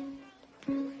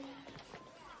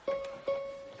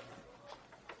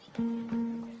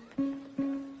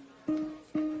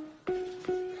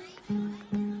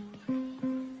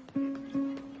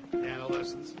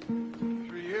 Adolescence.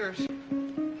 3 years.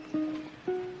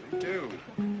 We do.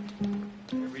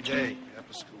 Every day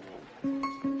after school.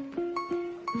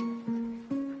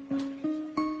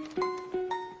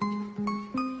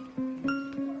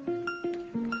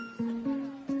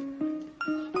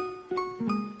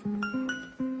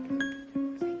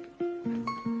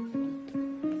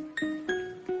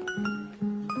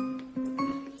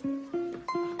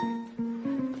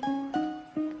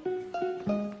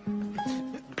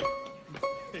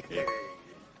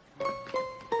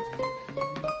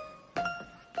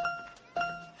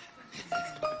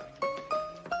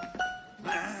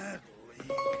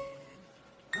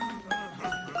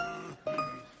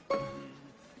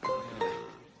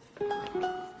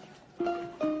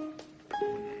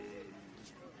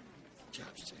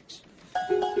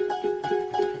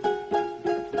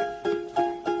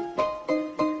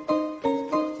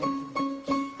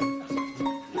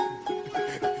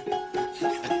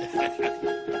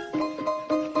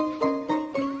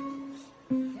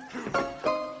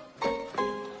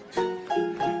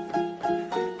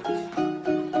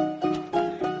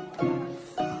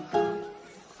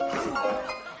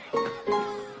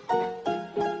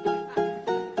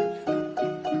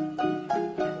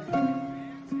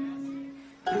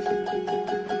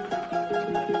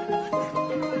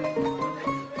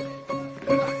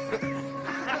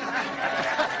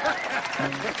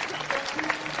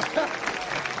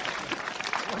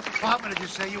 did you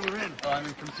say you were in? Oh, I'm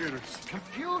in computers.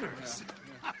 Computers?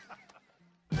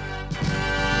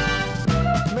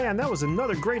 Man, that was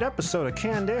another great episode of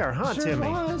Canned Air, huh, Sure Timmy?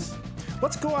 was.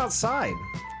 Let's go outside.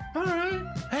 All right.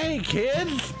 Hey,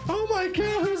 kids! Oh my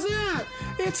God, who's that?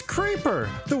 It's Creeper,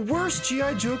 the worst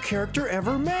G.I. Joe character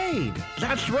ever made.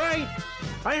 That's right!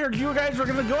 I heard you guys were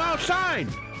gonna go outside!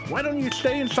 Why don't you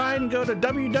stay inside and go to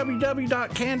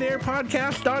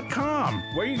www.cannedairpodcast.com,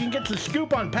 where you can get the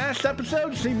scoop on past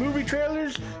episodes, see movie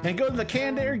trailers, and go to the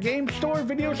Canned Air game store,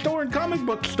 video store, and comic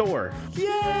book store.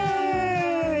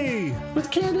 Yay!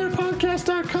 With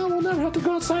CannedAirPodcast.com, we'll never have to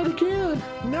go outside again.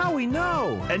 Now we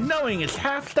know. And knowing is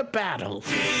half the battle.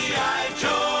 G.I.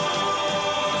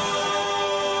 Joe.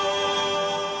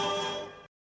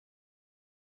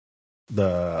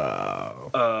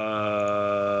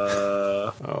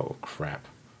 Oh, crap.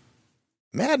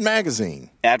 Mad Magazine.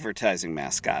 Advertising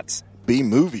mascots.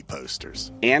 B-movie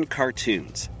posters. And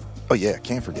cartoons. Oh yeah,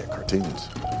 can't forget cartoons.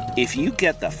 If you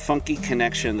get the funky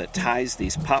connection that ties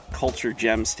these pop culture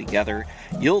gems together,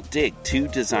 you'll dig Two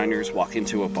Designers Walk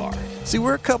Into a Bar. See,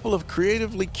 we're a couple of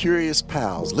creatively curious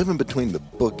pals living between the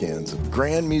bookends of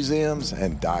grand museums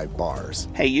and dive bars.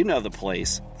 Hey, you know the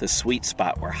place, the sweet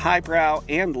spot where highbrow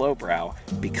and lowbrow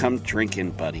become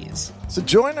drinking buddies. So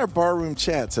join our barroom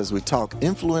chats as we talk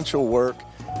influential work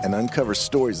and uncover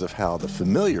stories of how the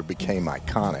familiar became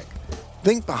iconic.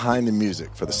 Think behind the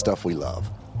music for the stuff we love.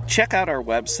 Check out our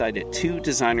website at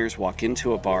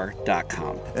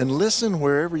twodesignerswalkintoabar.com. And listen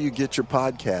wherever you get your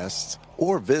podcasts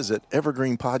or visit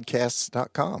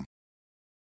evergreenpodcasts.com.